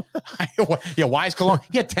 3. Yeah, why is Colon?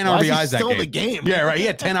 He had 10 RBIs that game. The game. Yeah, right. He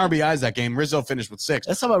had 10 RBIs that game. Rizzo finished with 6.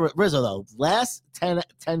 Let's talk about Rizzo, though. Last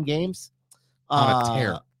 10 games. On a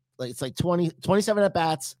tear. It's like 27 at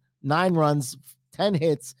bats, 9 runs, 10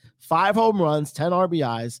 hits, 5 home runs, 10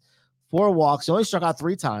 RBIs, 4 walks. He only struck out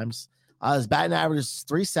 3 times. His batting average is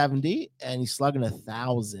 370, and he's slugging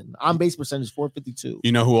 1,000. On base percentage is 452.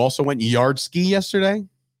 You know who also went yard ski yesterday?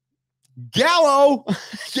 Gallo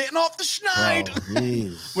getting off the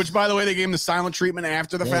schneid. Which, by the way, they gave him the silent treatment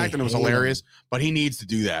after the fact, and it was hilarious. But he needs to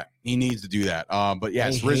do that. But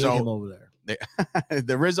yes, Rizzo over there.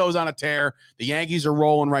 The Rizzo's on a tear. The Yankees are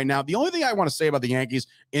rolling right now. The only thing I want to say about the Yankees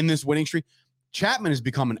in this winning streak, Chapman has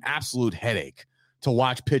become an absolute headache to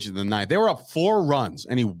watch pitch in the ninth. They were up 4 runs,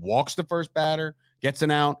 and he walks the first batter, gets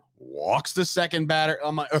an out, walks the second batter,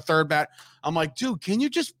 third batter. I'm like, dude, can you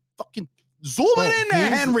just fucking zoom it in there,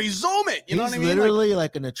 Henry? Zoom it. You know what I mean? Literally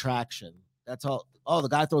like an attraction. That's all. Oh, the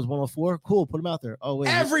guy throws 104. Cool, put him out there. Oh, wait.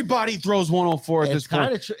 Everybody throws 104 at this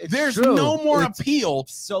point. There's true. No more appeal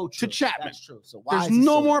to Chapman. That's true. So why There's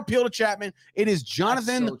no more appeal to Chapman. It is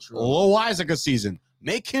Jonathan Loizaga season.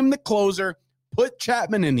 Make him the closer. Put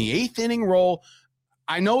Chapman in the 8th inning role.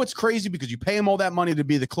 I know it's crazy because you pay him all that money to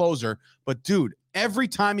be the closer, but dude, every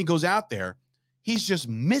time he goes out there, he's just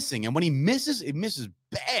missing. And when he misses, it misses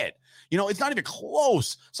bad. It's not even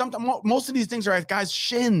close. Sometimes most of these things are at guys'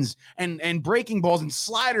 shins and breaking balls and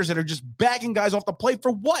sliders that are just backing guys off the plate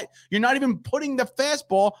for what? You're not even putting the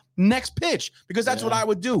fastball next pitch, because that's what I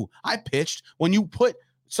would do. I pitched when you put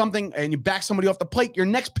something and you back somebody off the plate, your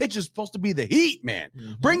next pitch is supposed to be the heat, man.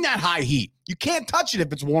 Mm-hmm. Bring that high heat. You can't touch it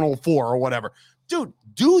if it's 104 or whatever. Dude,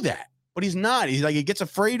 do that. But he's not. He gets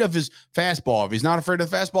afraid of his fastball. If he's not afraid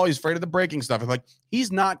of the fastball, he's afraid of the breaking stuff. It's like,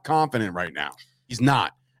 he's not confident right now. He's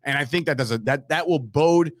not. And I think that will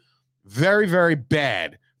bode very, very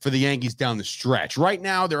bad for the Yankees down the stretch. Right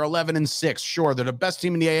now, they're 11-6. Sure, they're the best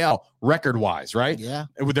team in the AL record-wise, right? Yeah.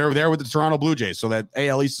 They're there with the Toronto Blue Jays, so that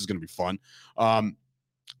AL East is going to be fun.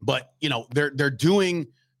 But they're doing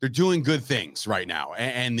good things right now.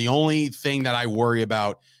 And the only thing that I worry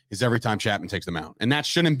about is every time Chapman takes them out, and that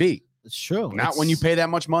shouldn't be. It's true. Not when you pay that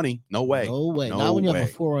much money. No way. No way. Not when you have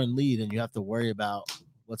a 4-run lead and you have to worry about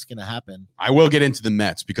what's going to happen. I will get into the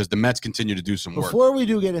Mets because the Mets continue to do some work. Before we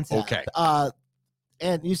do get into okay. that,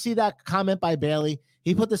 and you see that comment by Bailey?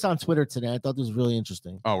 He put this on Twitter today. I thought this was really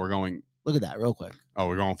interesting. Oh, we're going. Look at that real quick. Oh,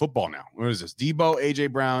 we're going football now. What is this? Debo,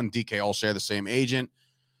 AJ Brown, DK all share the same agent.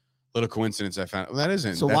 Little coincidence I found. That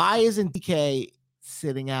isn't. So why isn't DK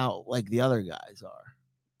sitting out like the other guys are.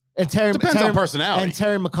 And Terry Depends on personality. And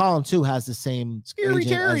Terry McCollum too has the same Scary agent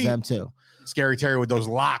Terry. as them too. Scary Terry with those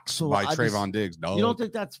locks So by I Trayvon Diggs. No, You don't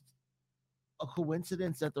think that's a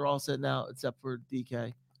coincidence that they're all sitting out except for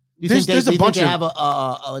DK? You There's- think there's a they bunch of- have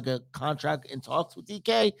a contract in talks with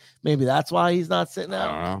DK? Maybe that's why he's not sitting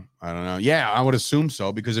out. I don't know. Yeah, I would assume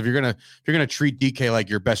so because if you're gonna treat DK like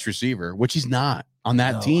your best receiver, which he's not on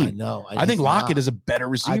that No, team. I know. I think Lockett is a better I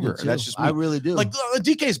do receiver. too. That's just I me. really do. Like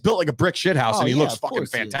DK's built like a brick shit house, Oh, and he yeah, looks of fucking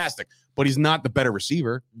course he is. fantastic. But he's not the better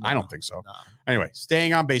receiver. I No, don't think so. no. Anyway,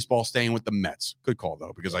 staying on baseball, staying with the Mets. Good call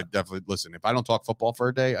though, because I definitely listen. If I don't talk football for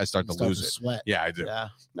a day, I start You to lose to it. sweat. Yeah, I do.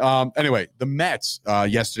 Yeah. Anyway, the Mets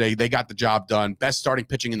yesterday, they got the job done. Best starting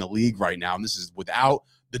pitching in the league right now. And this is without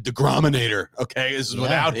the DeGrominator. Okay. This is Yeah.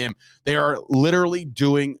 without him. They are literally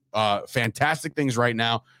doing fantastic things right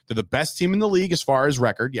now. They're the best team in the league as far as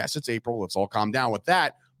record. Yes, it's April. Let's all calm down with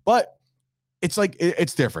that. But it's like,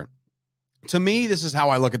 it's different. To me, this is how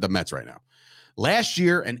I look at the Mets right now. Last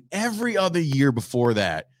year and every other year before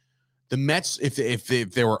that, the Mets, if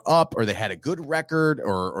they were up or they had a good record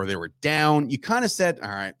or they were down, you kind of said, all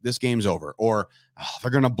right, this game's over, or they're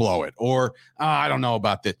going to blow it, or I don't know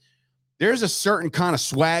about this. There's a certain kind of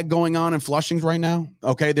swag going on in Flushing right now.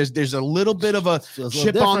 Okay. There's a little bit of a Feels a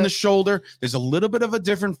little chip on the different. shoulder. There's a little bit of a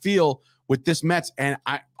different feel with this Mets. And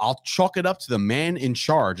I'll chalk it up to the man in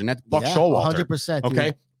charge, and that's Buck Yeah, Showalter. 100%. Okay.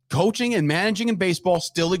 dude. Coaching and managing in baseball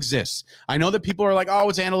still exists. I know that people are like, oh,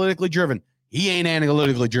 it's analytically driven. He ain't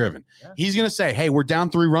analytically driven. Yeah. He's going to say, hey, we're down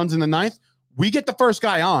 3 runs in the 9th. We get the first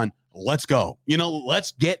guy on. Let's go.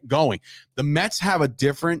 Let's get going. The Mets have a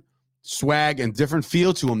different swag and different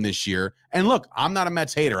feel to them this year. And look, I'm not a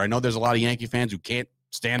Mets hater. I know there's a lot of Yankee fans who can't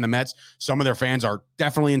stand the Mets. Some of their fans are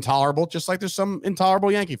definitely intolerable, just like there's some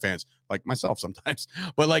intolerable Yankee fans, like myself sometimes.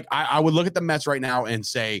 But like, I would look at the Mets right now and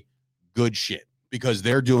say, good shit, because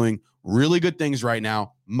they're doing really good things right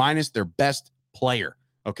now, minus their best player.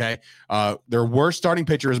 Okay. Their worst starting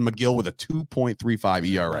pitcher is McGill with a 2.35 What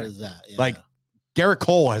ERA. is that? Yeah. Like, Garrett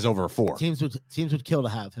Cole has over a 4. teams would kill to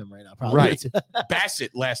have him right now. Probably. Right.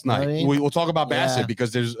 Bassett last You know night. what I mean? We'll talk about Bassett Yeah.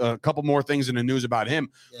 because there's a couple more things in the news about him.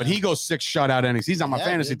 But Yeah. he goes 6 shutout innings. He's on my Yeah,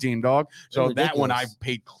 fantasy dude. team, dog. So They're that one ridiculous. I've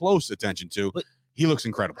paid close attention to. But- He looks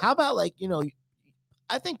incredible. How about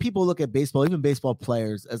I think people look at baseball, even baseball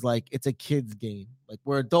players, as like it's a kid's game. Like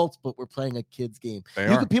we're adults, but we're playing a kid's game. They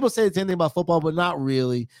are. People say the same thing about football, but not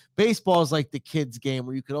really. Baseball is like the kid's game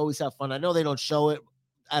where you could always have fun. I know they don't show it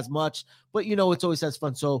as much, but it's always has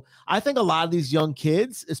fun. So I think a lot of these young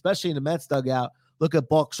kids, especially in the Mets dugout, look at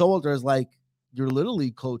Buck Showalter as like your little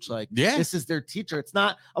league coach. Like Yeah. this is their teacher. It's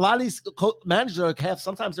not a lot of these managers have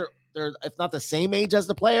sometimes they're if not the same age as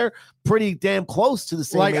the player, pretty damn close to the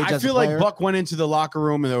same Like, age I as feel the like player. Buck went into the locker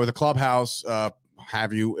room or the clubhouse,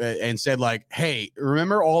 and said like, hey,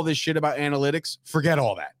 remember all this shit about analytics? Forget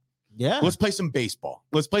all that. Yeah. Let's play some baseball.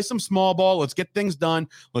 Let's play some small ball. Let's get things done.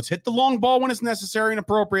 Let's hit the long ball when it's necessary and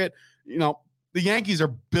appropriate. The Yankees are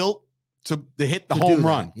built to hit the To do home that,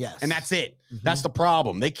 run. yes. And that's it. Mhm. That's the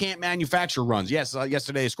problem. They can't manufacture runs. Yes,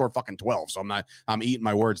 yesterday they scored fucking 12. So I'm eating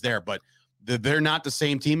my words there, but they're not the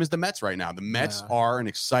same team as the Mets right now. The Mets Yeah. are an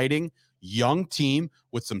exciting young team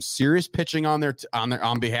with some serious pitching on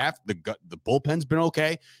on behalf. The bullpen's been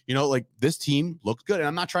okay. Like this team looked good. And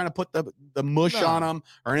I'm not trying to put the mush No. on them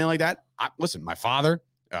or anything like that. Listen, my father,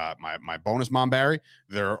 my bonus mom Barry,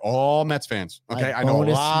 they're all Mets fans. Okay, My I know a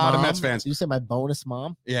bonus lot of mom? Mets fans. You say my bonus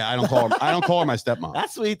mom? Yeah, I don't call her my stepmom.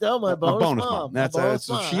 That's sweet though. My My bonus, bonus mom. mom. My That's bonus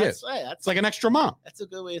what mom. she That's is. right. It's like an extra mom. That's a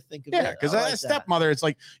good way to think of Yeah, it. because I a like that. stepmother, it's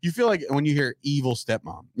like you feel like when you hear evil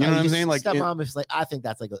stepmom. You know what I'm saying? Like stepmom is like I think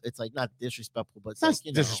that's like it's like not disrespectful, but it's it's not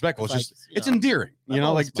like, disrespectful. It's like, just it's endearing. My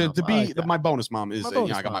Like bonus to mom. to I be like that. my bonus mom is My I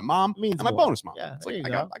bonus got my mom. mom Means and my more. bonus mom. Yeah, It's there like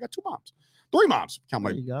you I go. got 2 moms, 3 moms. Count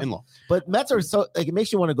my There you go. in-law. But Mets are so like it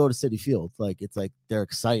makes you want to go to City Field. Like it's like they're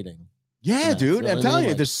exciting. Yeah, Yeah, dude. so I'm I telling mean, you,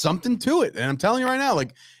 like- there's something to it. And I'm telling you right now,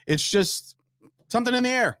 like it's just something in the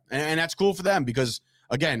air. And that's cool for them because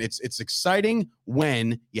again, it's exciting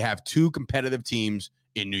when you have 2 competitive teams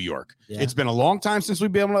in New York. Yeah. It's been a long time since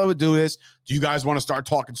we've been able to do this. Do you guys want to start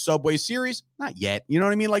talking Subway Series? Not yet. You know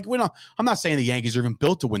what I mean? Like I'm not saying the Yankees are even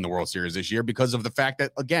built to win the World Series this year because of the fact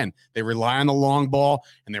that again, they rely on the long ball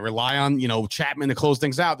and they rely on, Chapman to close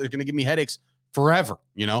things out. They're going to give me headaches forever,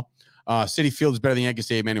 City Field is better than Yankee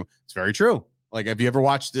Stadium anyway. It's very true. Like, have you ever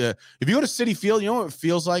watched if you go to City Field, you know what it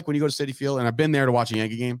feels like when you go to City Field? And I've been there to watch a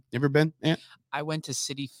Yankee game. You ever been? Yeah. I went to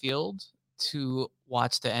City Field to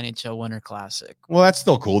watch the NHL Winter Classic. Well, that's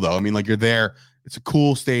still cool though. I mean, like you're there. It's a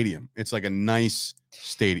cool stadium. It's like a nice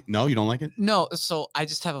stadium. No, you don't like it? No, so I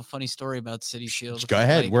just have a funny story about City Field. Go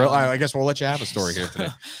ahead. Like, I guess we'll let you have a story here today.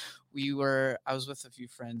 I was with a few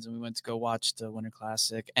friends and we went to go watch the Winter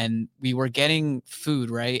Classic and we were getting food,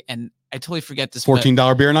 right? And I totally forget this.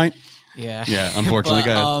 $14 beer night. Yeah. Yeah, unfortunately.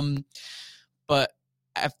 but, Go ahead. But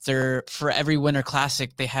for every Winter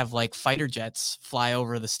Classic, they have like fighter jets fly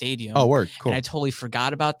over the stadium. Oh, word. Cool. And I totally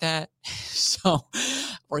forgot about that. So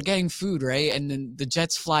we're getting food, right? And then the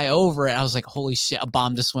jets fly over, and I was like, "Holy shit! A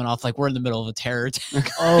bomb just went off! Like we're in the middle of a terror attack."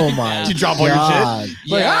 Oh my! Did you drop all your God. shit?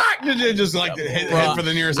 Yeah. Just like hit for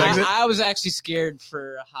the nearest I, exit. I was actually scared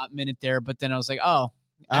for a hot minute there, but then I was like, "Oh,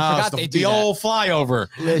 I Ah, forgot it's they do the that." old flyover.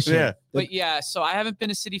 Listen, Yeah. But yeah, so I haven't been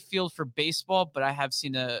to Citi Field for baseball, but I have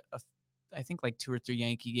seen I think like 2 or 3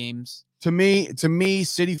 Yankee games. To me,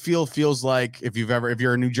 Citi Field feels like if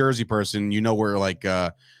you're a New Jersey person, you know where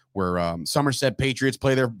Somerset Patriots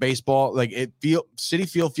play their baseball. Like Citi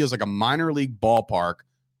Field feels like a minor league ballpark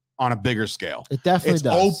on a bigger scale. it definitely It's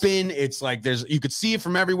does. open. It's like you could see it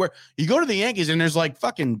from everywhere. You go to the Yankees and there's like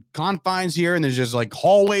fucking confines here, and there's just like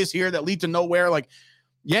hallways here that lead to nowhere. Like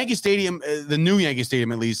Yankee Stadium, the new Yankee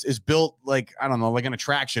Stadium at least, is built like, I don't know, like an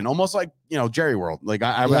attraction, almost like, Jerry World. Like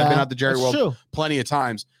I've been out to Jerry World True. plenty of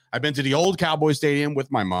times. I've been to the old Cowboy Stadium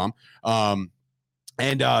with my mom.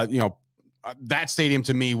 That stadium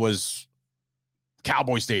to me was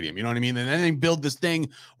Cowboy Stadium. You know what I mean? And then they build this thing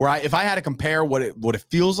where if I had to compare what it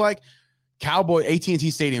feels like,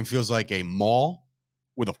 AT&T Stadium feels like a mall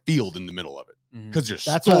with a field in the middle of it. Because there's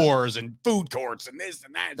stores and food courts and this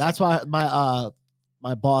and that. That's why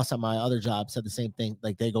my boss at my other job said the same thing.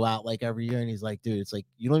 Like they go out like every year, and he's like, "Dude, it's like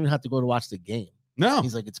you don't even have to go to watch the game." No.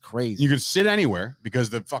 He's like, "It's crazy." You can sit anywhere because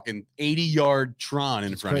the fucking 80-yard Tron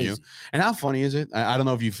in front of you. And how funny is it? I don't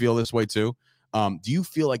know if you feel this way too. Do you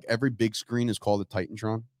feel like every big screen is called a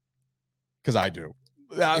Titantron? Because I do.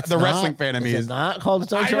 The wrestling fan in me is not called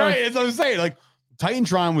the Titantron. Right, that's what I'm saying. Like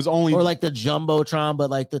Titantron was only, or like the Jumbotron,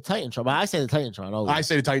 but like the Titantron. But I say the Titantron. Oh, I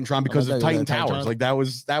say the Titantron because of Titan Towers. Titantron. Like that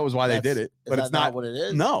was why they did it. But it's not what it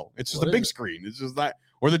is. No, it's just a big screen. It's just that,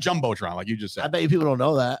 or the Jumbotron, like you just said. I bet you people don't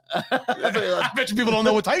know that. I bet you people don't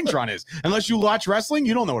know what Titantron is. Unless you watch wrestling,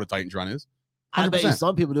 you don't know what a Titantron is. 100%. I bet you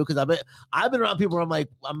some people do, because I've been around people where I'm like,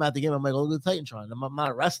 I'm at the game, I'm like, oh, look at the Titantron. I'm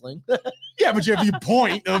not wrestling. Yeah, but if you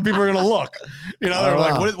point, people are gonna look. They're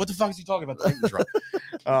like, Wow. what the fuck is he talking about? Titantron?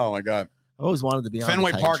 Oh my god. I always wanted to be on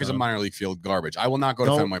Fenway the Park is a Titantron. minor league field garbage. I will not go to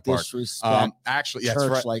Don't Fenway Park. disrespect Actually, that's church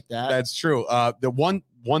right. like that. That's true. The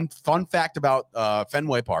one fun fact about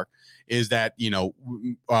Fenway Park is that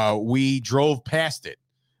we drove past it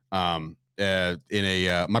in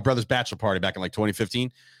my brother's bachelor party back in like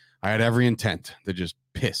 2015. I had every intent to just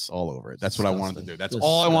piss all over it. That's what I wanted to do. That's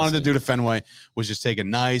all I wanted to do to Fenway, was just take a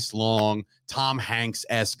nice long Tom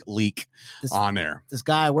Hanks-esque leak on there. This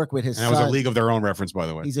guy I work with, his And son, that was a League of Their Own reference, by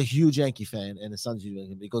the way. he's a huge Yankee fan, and his son's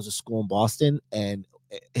huge. He goes to school in Boston, and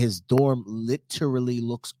his dorm literally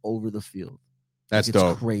looks over the field. That's It's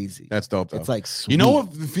dope. crazy. That's dope, though. It's like, You know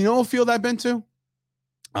sweet. what field I've been to?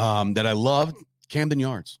 That I loved? Camden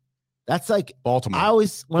Yards, That's like, Baltimore. I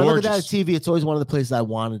always, when I look at that on Gorgeous. TV, it's always one of the places I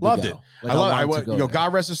wanted Loved to it. go. Like, I wanted to go there.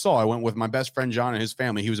 God rest his soul. I went with my best friend John and his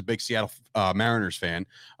family. He was a big Seattle Mariners fan.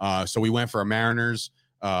 So we went for a Mariners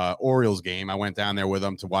Orioles game. I went down there with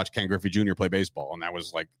him to watch Ken Griffey Jr. play baseball. And that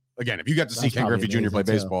was like, again, if you got to see That's Ken probably Griffey Jr. play amazing,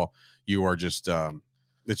 too. baseball, you are just,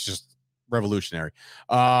 it's just revolutionary.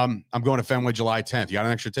 I'm going to Fenway July 10th. You got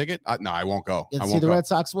an extra ticket? No, I won't go. And I see won't the go. Red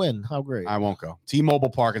Sox win. How great. I won't go. T-Mobile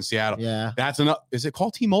Park in Seattle. Yeah. That's enough. Is it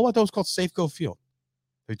called T-Mobile? I thought it was called Safeco Field.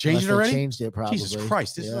 They changed Unless it they already? Changed it probably. Jesus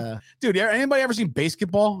Christ. This is Yeah. dude, anybody ever seen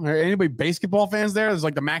basketball? Or anybody basketball fans there? There's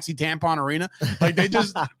like the Maxi Tampon Arena. Like they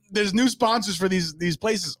just there's new sponsors for these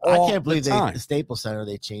places. I All can't believe the the time. Staples Center,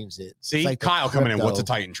 they changed it. See, It's like the Kyle coming in. What's a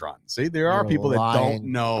crypto. Titantron? See, there are You're people that don't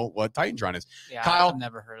lying. know what Titantron is. Yeah, Kyle, I've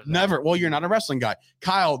never heard of that. Never. Well, you're not a wrestling guy.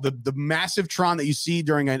 Kyle, the massive Tron that you see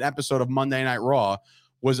during an episode of Monday Night Raw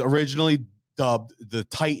was originally dubbed the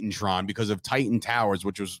Titantron because of Titan Towers,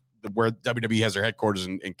 which was where WWE has their headquarters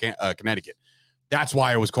in Connecticut. That's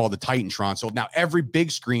why it was called the Titantron. So now every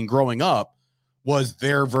big screen growing up was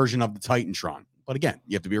their version of the Titantron. But again,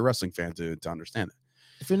 you have to be a wrestling fan to understand it.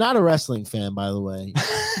 If you're not a wrestling fan, by the way,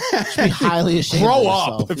 you should be highly ashamed. Grow of up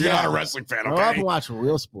yourself. if you're Yeah. not a wrestling fan. Grow up Okay. and watch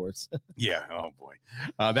real sports. Yeah. Oh boy.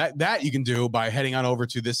 That you can do by heading on over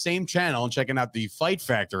to the same channel and checking out the Fight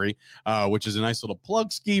Factory, which is a nice little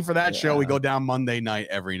plug ski for that show. We Yeah. go down Monday night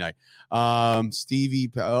every night.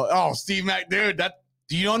 Steve Mac, dude.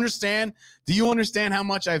 Do you understand? Do you understand how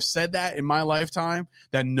much I've said that in my lifetime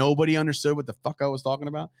that nobody understood what the fuck I was talking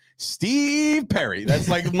about? Steve Perry. That's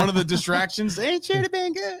like one of the distractions. Ain't should have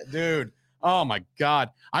been good, dude. Oh my God.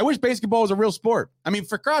 I wish basketball was a real sport. I mean,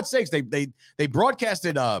 for God's sakes, they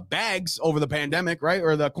broadcasted bags over the pandemic, right?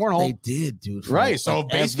 Or the cornhole. They did, dude. Right. So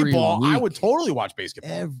basketball, I would totally watch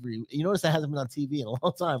basketball. You notice that hasn't been on TV in a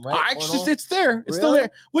long time, right? It's there. It's still there.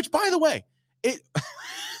 Which, by the way,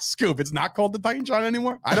 Scoop, it's not called the Titantron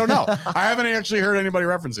anymore. I don't know. I haven't actually heard anybody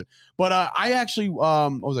reference it. But I actually,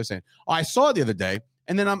 what was I saying? I saw it the other day,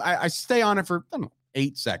 and then I stay on it for, I don't know,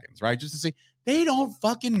 8 seconds, right? Just to see. They don't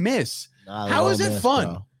fucking miss. How is it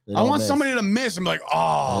fun? I want somebody to miss and be like,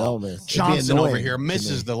 oh, Johnson over here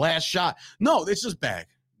misses the last shot. No, it's just bag.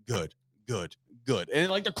 Good.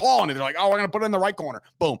 And like they're calling it. They're like, oh, we're going to put it in the right corner.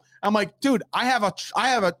 Boom. I'm like, dude, I have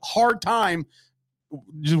a hard time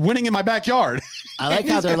just winning in my backyard. I like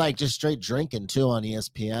how they're like just straight drinking too on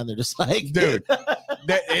ESPN. They're just like, dude,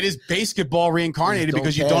 it is basketball reincarnated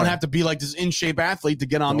because you don't have to be like this in shape athlete to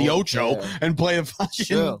get on the Ocho and play the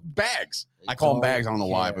fucking bags. I call them bags. I don't know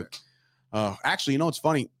why, but actually, you know, it's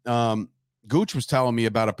funny. Gooch was telling me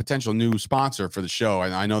about a potential new sponsor for the show.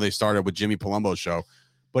 And I know they started with Jimmy Palumbo's show,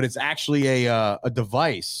 but it's actually a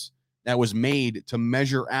device that was made to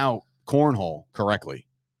measure out cornhole correctly.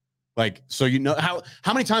 Like, so you know how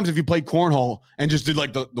many times have you played cornhole and just did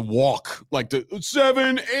like the walk, like the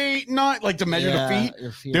 7, 8, 9, like to measure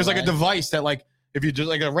the feet? There's like a device that like if you just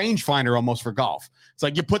like a rangefinder almost for golf. It's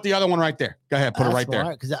like you put the other one right there. Go ahead, put it right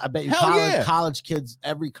there. Because I bet you college kids,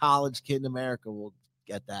 every college kid in America will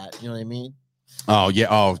get that. You know what I mean? Oh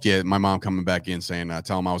yeah. My mom coming back in saying,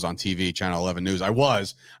 tell him I was on TV, Channel 11 News. I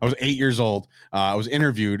was 8 years old. I was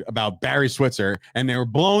interviewed about Barry Switzer, and they were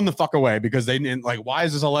blown the fuck away because they didn't like, why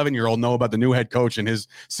does this 11-year-old know about the new head coach and his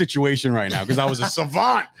situation right now? Because I was a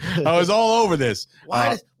savant. I was all over this.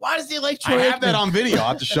 Why does he like Troy? I have that on video. I'll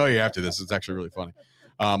have to show you after this. It's actually really funny.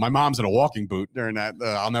 My mom's in a walking boot during that.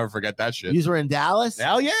 I'll never forget that shit. You were in Dallas?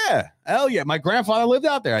 Hell yeah. My grandfather lived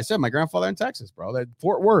out there. I said my grandfather in Texas, bro. That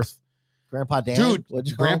Fort Worth. Grandpa Dan?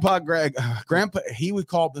 Dude, Grandpa Greg, Grandpa, he would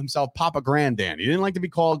call himself Papa Grandan. He didn't like to be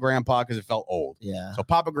called Grandpa because it felt old. Yeah. So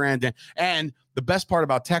Papa Grandan. And the best part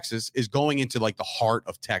about Texas is going into like the heart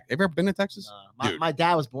of Texas. Have you ever been to Texas? My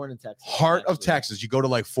dad was born in Texas. Heart of Texas. You go to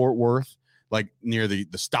like Fort Worth, like near the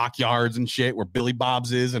stockyards and shit where Billy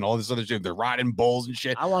Bob's is and all this other shit. They're riding bulls and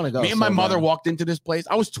shit. I want to go. Me and my mother walked into this place.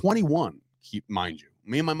 I was 21, mind you.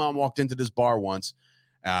 Me and my mom walked into this bar once.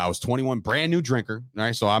 I was 21, brand new drinker.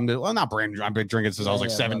 Right. So not brand new. I've been drinking since I was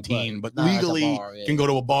like 17, but legally can go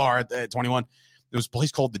to a bar at 21. There was a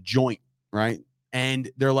place called The Joint. Right.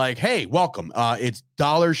 And they're like, hey, welcome. It's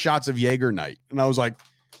 $1 shots of Jaeger night. And I was like,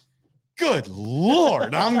 good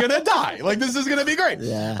Lord, I'm going to die. Like, this is going to be great.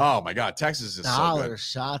 Yeah. Oh my God. Texas is so good. $1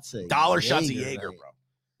 shots of Jaeger, bro.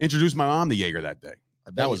 Introduced my mom to Jaeger that day.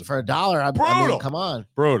 That was for $1. I mean, come on.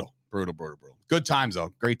 Brutal. Good times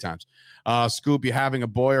though. Great times. Scoop, you having a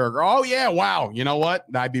boy or a girl? Oh yeah. Wow. You know what?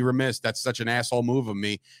 I'd be remiss. That's such an asshole move of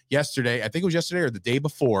me. Yesterday, I think it was yesterday or the day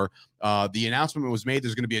before, the announcement was made.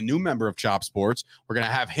 There's going to be a new member of Chop Sports. We're going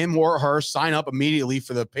to have him or her sign up immediately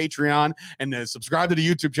for the Patreon and subscribe to the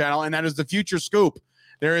YouTube channel. And that is the Future Scoop.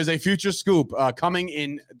 There is a Future Scoop coming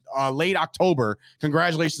in late October.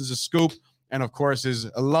 Congratulations to Scoop. And of course, his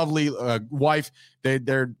lovely wife.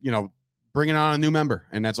 They're bringing on a new member,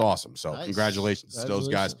 and that's awesome. So congratulations to those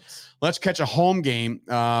guys. Let's catch a home game.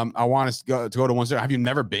 I want us to go to one. Have you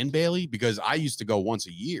never been, Bailey? Because I used to go once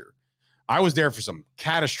a year. I was there for some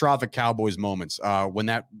catastrophic Cowboys moments when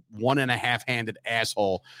that 1.5-handed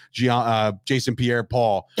asshole Jason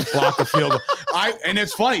Pierre-Paul blocked the field. And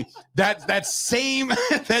it's funny that same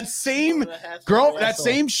girl, that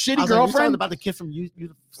same shitty girlfriend about the kid from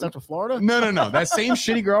Central Florida. No. That same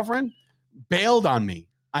shitty girlfriend bailed on me.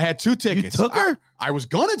 I had 2 tickets. You took her? I was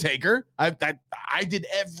gonna take her. I did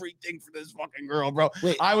everything for this fucking girl, bro.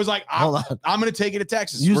 Wait, I was like, I'm gonna take you to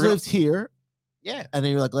Texas. You lived here, yeah, and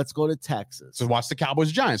then you're like, let's go to Texas. So watch the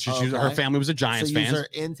Cowboys Giants. Her family was a Giants fan. So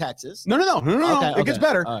in Texas? No. It gets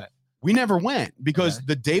better. All right. We never went because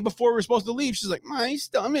the day before we were supposed to leave, she's like, my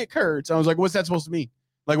stomach hurts. I was like, what's that supposed to mean?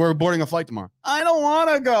 Like, we're boarding a flight tomorrow. I don't want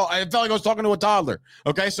to go. I felt like I was talking to a toddler.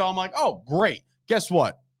 Okay, so I'm like, oh, great. Guess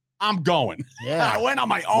what? I'm going. Yeah. I went on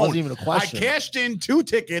my own. Wasn't even a question. I cashed in 2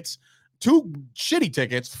 tickets, 2 shitty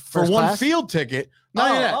tickets for First 1 class? Field ticket.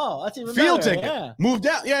 That's even Field better. ticket. Yeah. Moved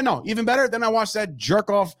out. Yeah, no, even better. Then I watched that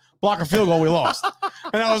jerk off block a field goal we lost.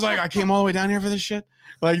 And I was like, I came all the way down here for this shit.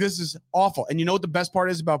 Like, this is awful. And you know what the best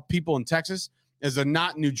part is about people in Texas? Is they're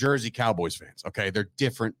not New Jersey Cowboys fans. Okay. They're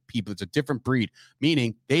different people. It's a different breed,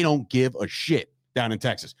 meaning they don't give a shit down in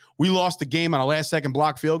Texas. We lost the game on a last second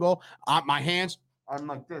block field goal. My hands I'm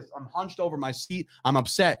like this. I'm hunched over my seat. I'm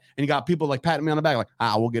upset. And you got people like patting me on the back, like,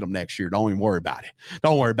 we'll get them next year. Don't even worry about it.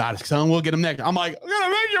 Don't worry about it, son. We'll get them next. I'm like, I'm going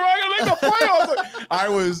to make the playoffs. I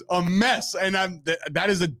was a mess. And that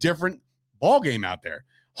is a different ball game out there.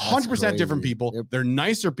 100% different people. Yep. They're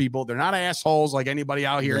nicer people. They're not assholes like anybody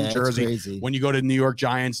out here in Jersey. When you go to New York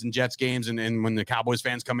Giants and Jets games, and when the Cowboys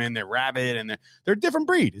fans come in, they're rabid, and they're a different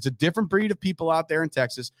breed. It's a different breed of people out there in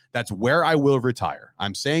Texas. That's where I will retire.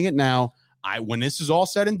 I'm saying it now. When this is all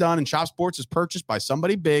said and done and Chop Sports is purchased by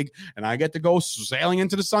somebody big and I get to go sailing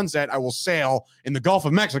into the sunset, I will sail in the Gulf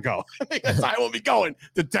of Mexico because I will be going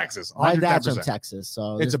to Texas. 110%. My dad's from Texas,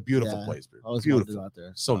 so it's a beautiful place. Beautiful out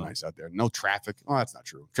there. So nice out there. No traffic. Oh, that's not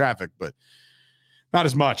true. Traffic, but not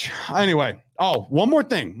as much. Anyway. Oh, one more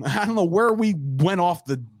thing. I don't know where we went off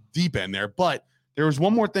the deep end there, but there was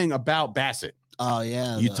one more thing about Bassett. Oh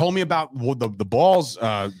yeah, you told me about the balls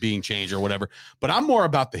being changed or whatever, but I'm more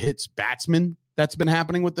about the hits batsman that's been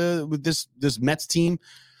happening with this Mets team.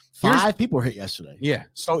 5 people were hit yesterday. Yeah.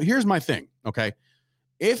 So here's my thing. Okay,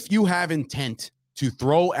 if you have intent to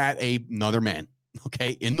throw at another man,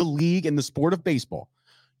 okay, in the league, in the sport of baseball,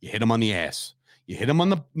 you hit him on the ass, you hit him on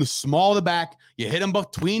the small of the back, you hit him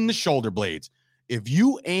between the shoulder blades. If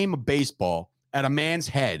you aim a baseball at a man's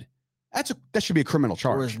head, that should be a criminal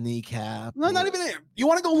charge. Or his kneecap. No, not even there. You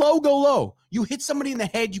want to go low, go low. You hit somebody in the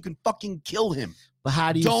head, you can fucking kill him. But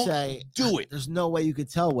how do you Don't say do it? There's no way you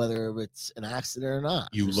could tell whether it's an accident or not.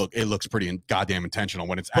 It looks pretty goddamn intentional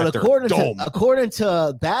when it's but at their dome. According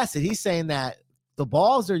to Bassett, he's saying that the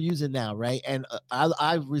balls they're using now, right? And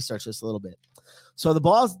I researched this a little bit. So the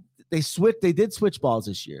balls they did switch balls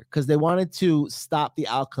this year because they wanted to stop the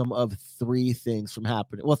outcome of 3 things from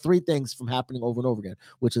happening. Well, 3 things from happening over and over again,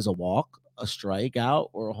 which is a walk, a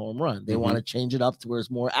strikeout, or a home run. They want to change it up to where there's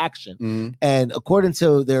more action. And according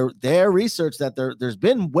to their research, that there's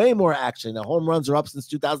been way more action. The home runs are up since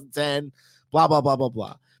 2010. Blah blah blah blah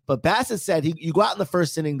blah. But Bassett said you go out in the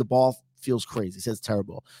first inning, the ball feels crazy. He says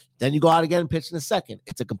terrible. Then you go out again and pitch in the second.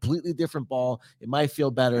 It's a completely different ball. It might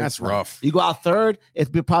feel better. That's rough. You go out third,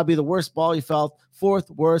 it's probably the worst ball you felt.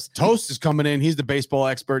 Fourth, worst. Toast is coming in. He's the baseball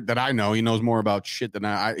expert that I know. He knows more about shit than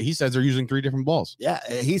he says they're using 3 different balls. Yeah,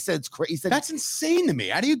 he said it's crazy. He said that's insane to me.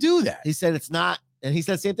 How do you do that? He said it's not. And he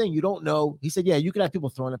said the same thing. You don't know. He said, yeah, you can have people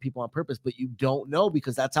throwing at people on purpose, but you don't know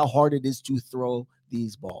because that's how hard it is to throw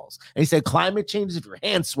these balls. And he said climate changes if your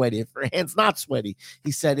hand's sweaty, if your hand's not sweaty.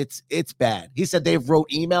 He said it's bad. He said they've wrote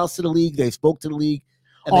emails to the league. They spoke to the league.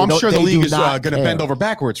 I'm sure the league is going to bend over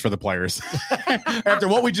backwards for the players. After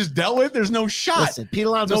what we just dealt with, there's no shot. Listen, Pete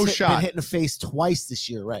Alonso's been hit in the face twice this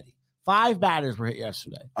year already. 5 batters were hit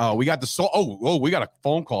yesterday. Oh, we got we got a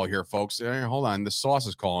phone call here, folks. Hold on. The sauce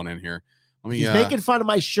is calling in here. He's making fun of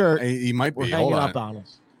my shirt. He might be. We're hanging up on him.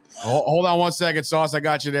 Hold on 1 second, Sauce. I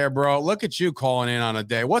got you there, bro. Look at you calling in on a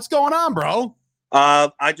day. What's going on, bro?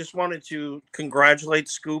 I just wanted to congratulate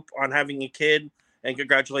Scoop on having a kid and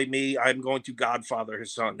congratulate me. I'm going to godfather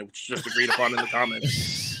his son, which is just agreed upon in the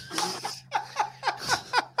comments.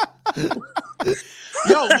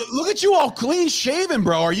 Yo, look at you all clean shaven,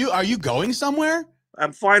 bro. Are you going somewhere?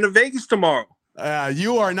 I'm flying to Vegas tomorrow.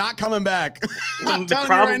 You are not coming back. I'm telling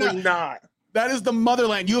Probably you right now, not. That is the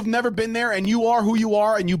motherland. You have never been there, and you are who you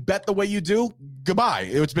are, and you bet the way you do. Goodbye.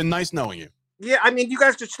 It's been nice knowing you. Yeah, I mean, you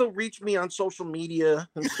guys can still reach me on social media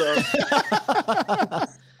and stuff.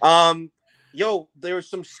 Yo,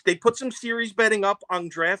 they put some series betting up on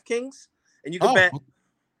DraftKings, and you can bet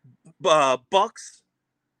Bucks,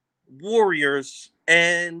 Warriors,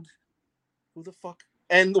 and who's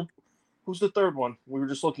the third one we were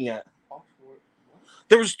just looking at?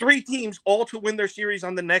 There was 3 teams all to win their series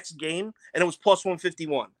on the next game, and it was plus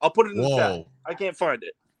 151. I'll put it in the chat. I can't find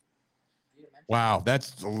it. Wow,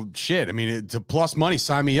 that's shit. I mean, to plus money,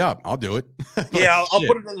 sign me up. I'll do it. Yeah, I'll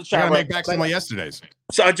put it in the chat. I gotta make back some of my yesterdays.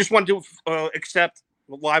 So I just wanted to accept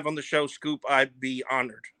live on the show, Scoop. I'd be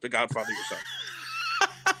honored to godfather your son.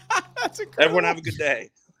 That's incredible. Everyone have a good day.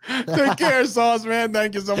 Take care, Sauce, man.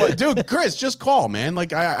 Thank you so much. Dude, Chris, just call, man.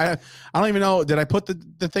 Like I don't even know. Did I put the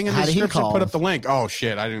thing in the description? Put up the link. Oh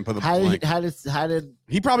shit, I didn't put the link. How did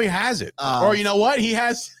he probably has it. Or you know what? He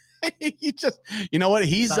has he just he's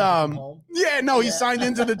he signed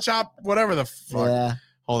into the Chop, whatever the fuck. Yeah.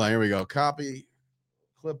 Hold on, here we go. Copy,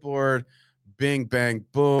 clipboard, bing, bang,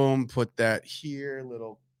 boom. Put that here,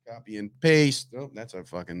 little copy and paste. Oh, that's a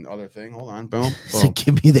fucking other thing. Hold on, boom. So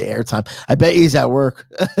give me the airtime. I bet he's at work.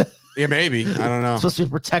 Yeah, maybe. I don't know. Supposed to be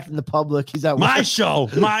protecting the public. He's at work. My show.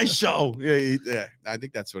 Yeah, I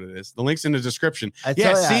think that's what it is. The link's in the description.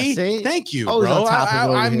 See? Thank you, bro.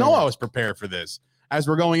 I know I was prepared for this. As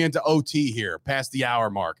we're going into OT here, past the hour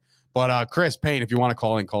mark. But Chris Payne, if you want to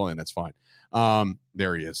call in, that's fine.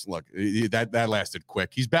 There he is. Look, that lasted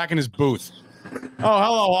quick. He's back in his booth. Oh,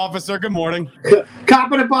 hello, officer. Good morning.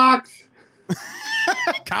 Cop in a box.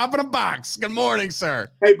 Cop in a box. Good morning, sir.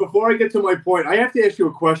 Hey, before I get to my point, I have to ask you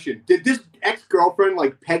a question. Did this ex-girlfriend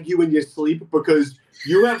like peg you in your sleep? Because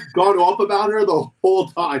you have gone off about her the whole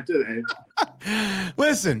time today.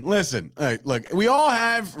 Listen. Look, we all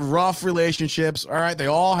have rough relationships. All right, they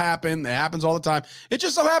all happen. It happens all the time. It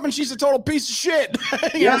just so happens she's a total piece of shit.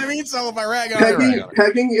 You know what I mean? So if I rag on her,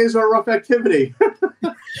 pegging is a rough activity.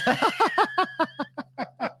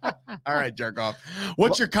 All right, jerk off.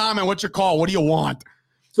 What's your comment? What's your call? What do you want?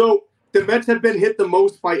 So the Mets have been hit the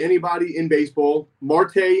most by anybody in baseball.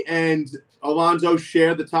 Marte and Alonso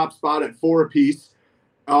share the top spot at 4 apiece.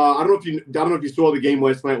 I don't know if you saw the game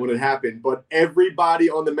last night when it happened, but everybody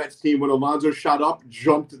on the Mets team, when Alonso shot up,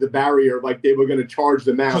 jumped the barrier like they were going to charge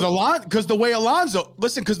them out. Because the way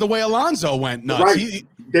Alonso went nuts. Right.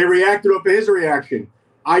 They reacted off of his reaction.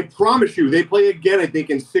 I promise you, they play again, I think,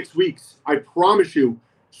 in 6 weeks. I promise you,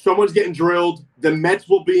 someone's getting drilled. The Mets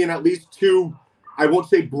will be in at least 2, I won't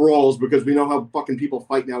say brawls because we know how fucking people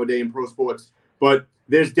fight nowadays in pro sports, but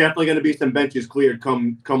there's definitely going to be some benches cleared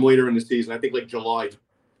come later in the season. I think like July.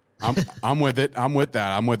 I'm with it. I'm with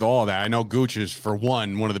that. I'm with all that. I know Gooch is, for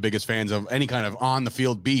one of the biggest fans of any kind of on the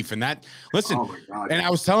field beef. And that, listen, Oh my God. and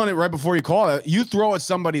I was telling it right before you call it, you throw at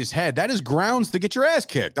somebody's head, that is grounds to get your ass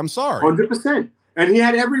kicked. I'm sorry. 100%. And he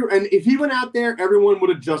had and if he went out there, everyone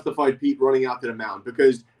would have justified Pete running out to the mound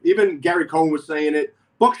because even Gary Cohen was saying it.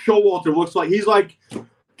 Buck Showalter looks like he's like,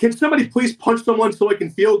 can somebody please punch someone so I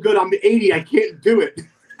can feel good? I'm 80. I can't do it.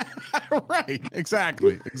 Right.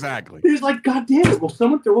 Exactly. He's like, God damn it. Will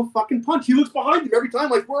someone throw a fucking punch? He looks behind him every time.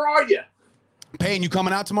 Like, where are you? Payne, you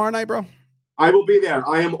coming out tomorrow night, bro? I will be there.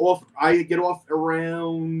 I am off. I get off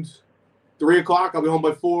around 3 o'clock. I'll be home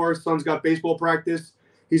by 4. Son's got baseball practice.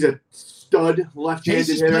 He's a stud left-handed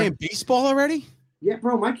Jason's hitter. playing baseball already? Yeah,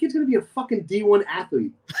 bro, my kid's going to be a fucking D1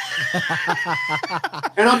 athlete.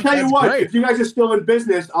 And I'll tell you what, great. if you guys are still in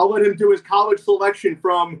business, I'll let him do his college selection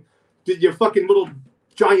from your fucking little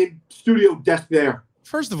giant studio desk there.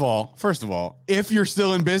 First of all, if you're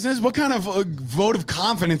still in business, what kind of vote of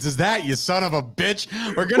confidence is that, you son of a bitch?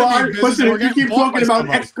 We're going to be in business. Listen, and we're if you getting keep bought talking by about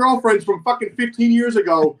somebody. ex-girlfriends from fucking 15 years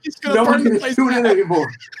ago, He's gonna no burn one's the going place to tune in down.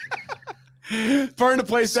 anymore. Burn the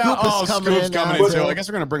place out. Scoop is coming Scoop's in coming now, in too. too. I guess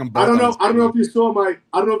we're gonna bring them both. I don't know if you saw my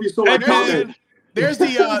comment. There's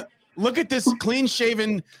the look at this clean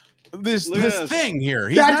shaven this thing here.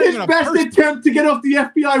 He's That's not his even a best person. attempt to get off the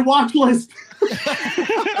FBI watch list.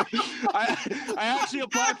 I actually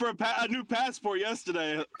applied for a new passport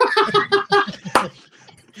yesterday.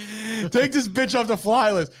 Take this bitch off the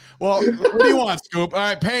fly list. Well, what do you want, Scoop? All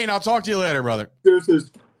right, Payne, I'll talk to you later, brother.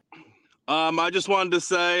 Deuces. I just wanted to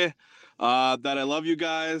say that I love you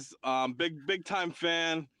guys. Big time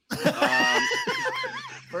fan.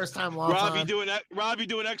 First time, long Robbie time. Robbie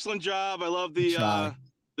doing an excellent job. I love Try.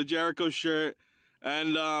 the Jericho shirt.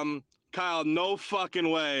 And Kyle, no fucking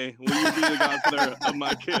way will you be the godfather of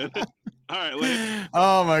my kid. All right, later.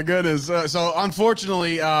 Oh my goodness. So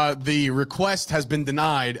unfortunately, the request has been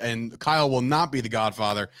denied, and Kyle will not be the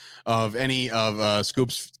godfather of any of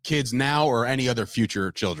Scoop's kids now or any other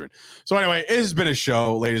future children. So anyway, it has been a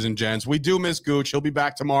show, ladies and gents. We do miss Gooch. He'll be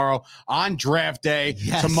back tomorrow on draft day.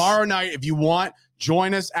 Yes. Tomorrow night, if you want,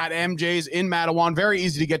 join us at MJ's in Matawan. Very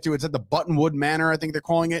easy to get to. It's at the Buttonwood Manor, I think they're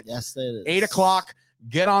calling it. Yes, it is. 8 o'clock.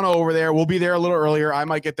 Get on over there. We'll be there a little earlier. I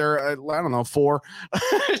might get there at, I don't know, 4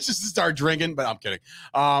 just to start drinking, but I'm kidding.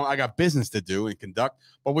 I got business to do and conduct.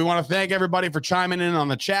 But we want to thank everybody for chiming in on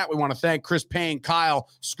the chat. We want to thank Chris Payne, Kyle,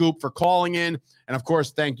 Scoop for calling in. And, of course,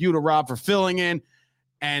 thank you to Rob for filling in.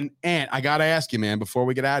 And I got to ask you, man, before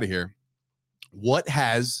we get out of here, what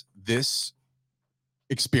has this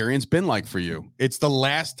experience been like for you? It's the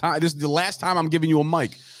last time. This is the last time I'm giving you a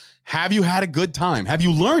mic. Have you had a good time? Have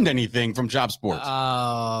you learned anything from Chop Sports?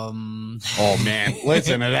 Oh man,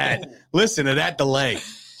 listen to that! Listen to that delay.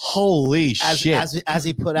 Holy shit! As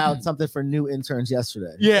he put out something for new interns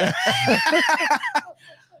yesterday. Yeah.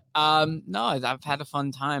 No, I've had a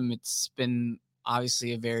fun time. It's been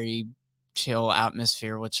obviously a very chill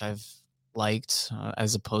atmosphere, which I've liked,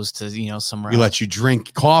 as opposed to somewhere We else. let you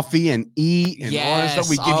drink coffee and eat and all that stuff.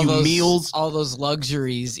 We give you meals. All those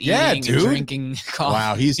luxuries, Yeah, eating dude. and drinking coffee.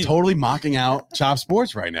 Wow, he's totally mocking out Chop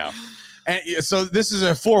Sports right now. And so this is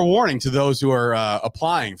a forewarning to those who are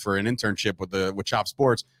applying for an internship with Chop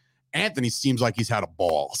Sports. Anthony seems like he's had a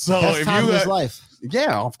ball. So Best if time you, of his life.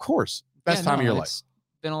 yeah, of course, best time of your life.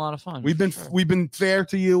 been a lot of fun. We've been fair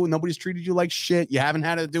to you. Nobody's treated you like shit. You haven't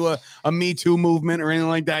had to do a Me Too movement or anything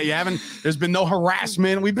like that. There's been no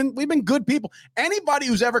harassment. We've been good people. Anybody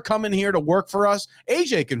who's ever come in here to work for us,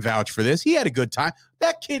 AJ can vouch for this. He had a good time.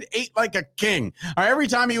 That kid ate like a king. Every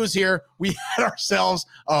time he was here, we had ourselves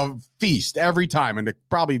a feast every time, and it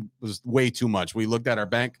probably was way too much. We looked at our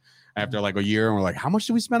bank after like a year, and we're like, how much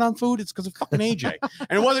did we spend on food? It's because of fucking AJ.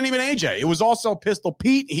 And it wasn't even AJ. It was also Pistol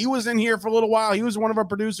Pete. He was in here for a little while. He was one of our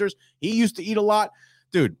producers. He used to eat a lot.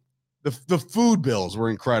 Dude, the food bills were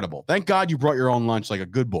incredible. Thank God you brought your own lunch like a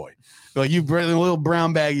good boy. Like, you brought a little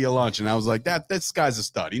brown baggie of lunch, and I was like, this guy's a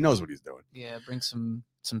stud. He knows what he's doing. Yeah, bring some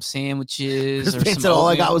sandwiches. This man said all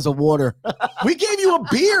I got was a water. We gave you a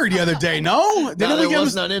beer the other day, no? There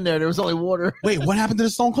was none in there. There was only water. Wait, what happened to the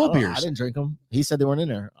Stone Cold beers? I didn't drink them. He said they weren't in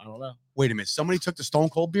there. I don't know. Wait a minute. Somebody took the Stone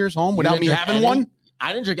Cold beers home without me didn't having drink any? one?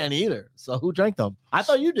 I didn't drink any either. So who drank them? I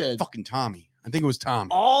thought you did. Fucking Tommy. I think it was Tommy.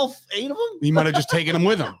 All 8 of them? He might have just taken them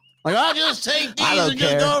with him. Like, I'll just take these. I don't and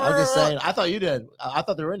care. Just go. I'm just saying. I thought you did. I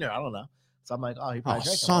thought they were in there. I don't know. So I'm like, oh, he probably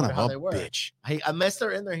drank them. Son I of wonder how a they were. bitch. I messed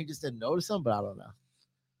her in there. He just didn't notice them, but I don't know.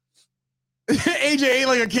 AJ ate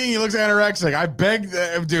like a king. He looks anorexic. I begged,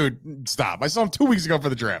 dude, stop. I saw him 2 weeks ago for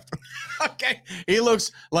the draft. Okay, he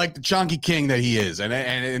looks like the chunky king that he is,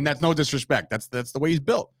 and that's no disrespect. That's the way he's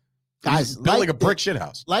built. Guys, He's built like a brick shit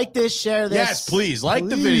house. Like this, share this. Yes, please like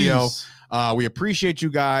the video. We appreciate you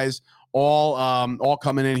guys all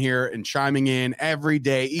coming in here and chiming in every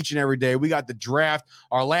day, each and every day. We got the draft,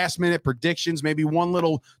 our last minute predictions, maybe one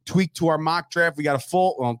little tweak to our mock draft. We got a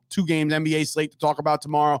full 2 games NBA slate to talk about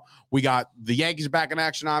tomorrow. We got the Yankees back in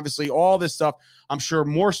action, obviously, all this stuff. I'm sure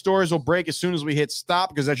more stories will break as soon as we hit stop,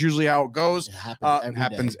 because that's usually how it goes. It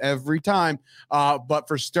happens every time. But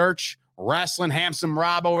for Sturch, Wrestling Handsome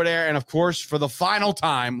Rob over there, and of course for the final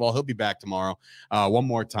time, well, he'll be back tomorrow one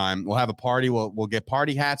more time. We'll have a party. We'll get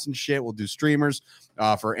party hats and shit. We'll do streamers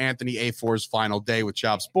for Anthony A4's final day with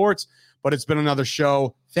Chop Sports. But it's been another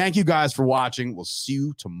show. Thank you guys for watching. We'll see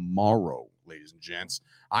you tomorrow, ladies and gents.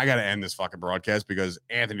 I got to end this fucking broadcast because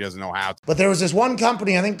Anthony doesn't know how to. But there was this one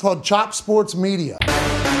company, I think, called Chop Sports Media.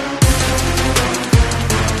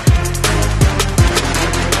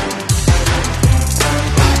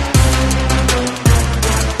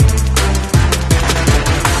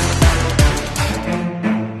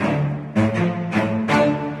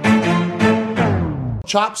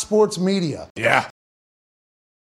 Chop Sports Media. Yeah.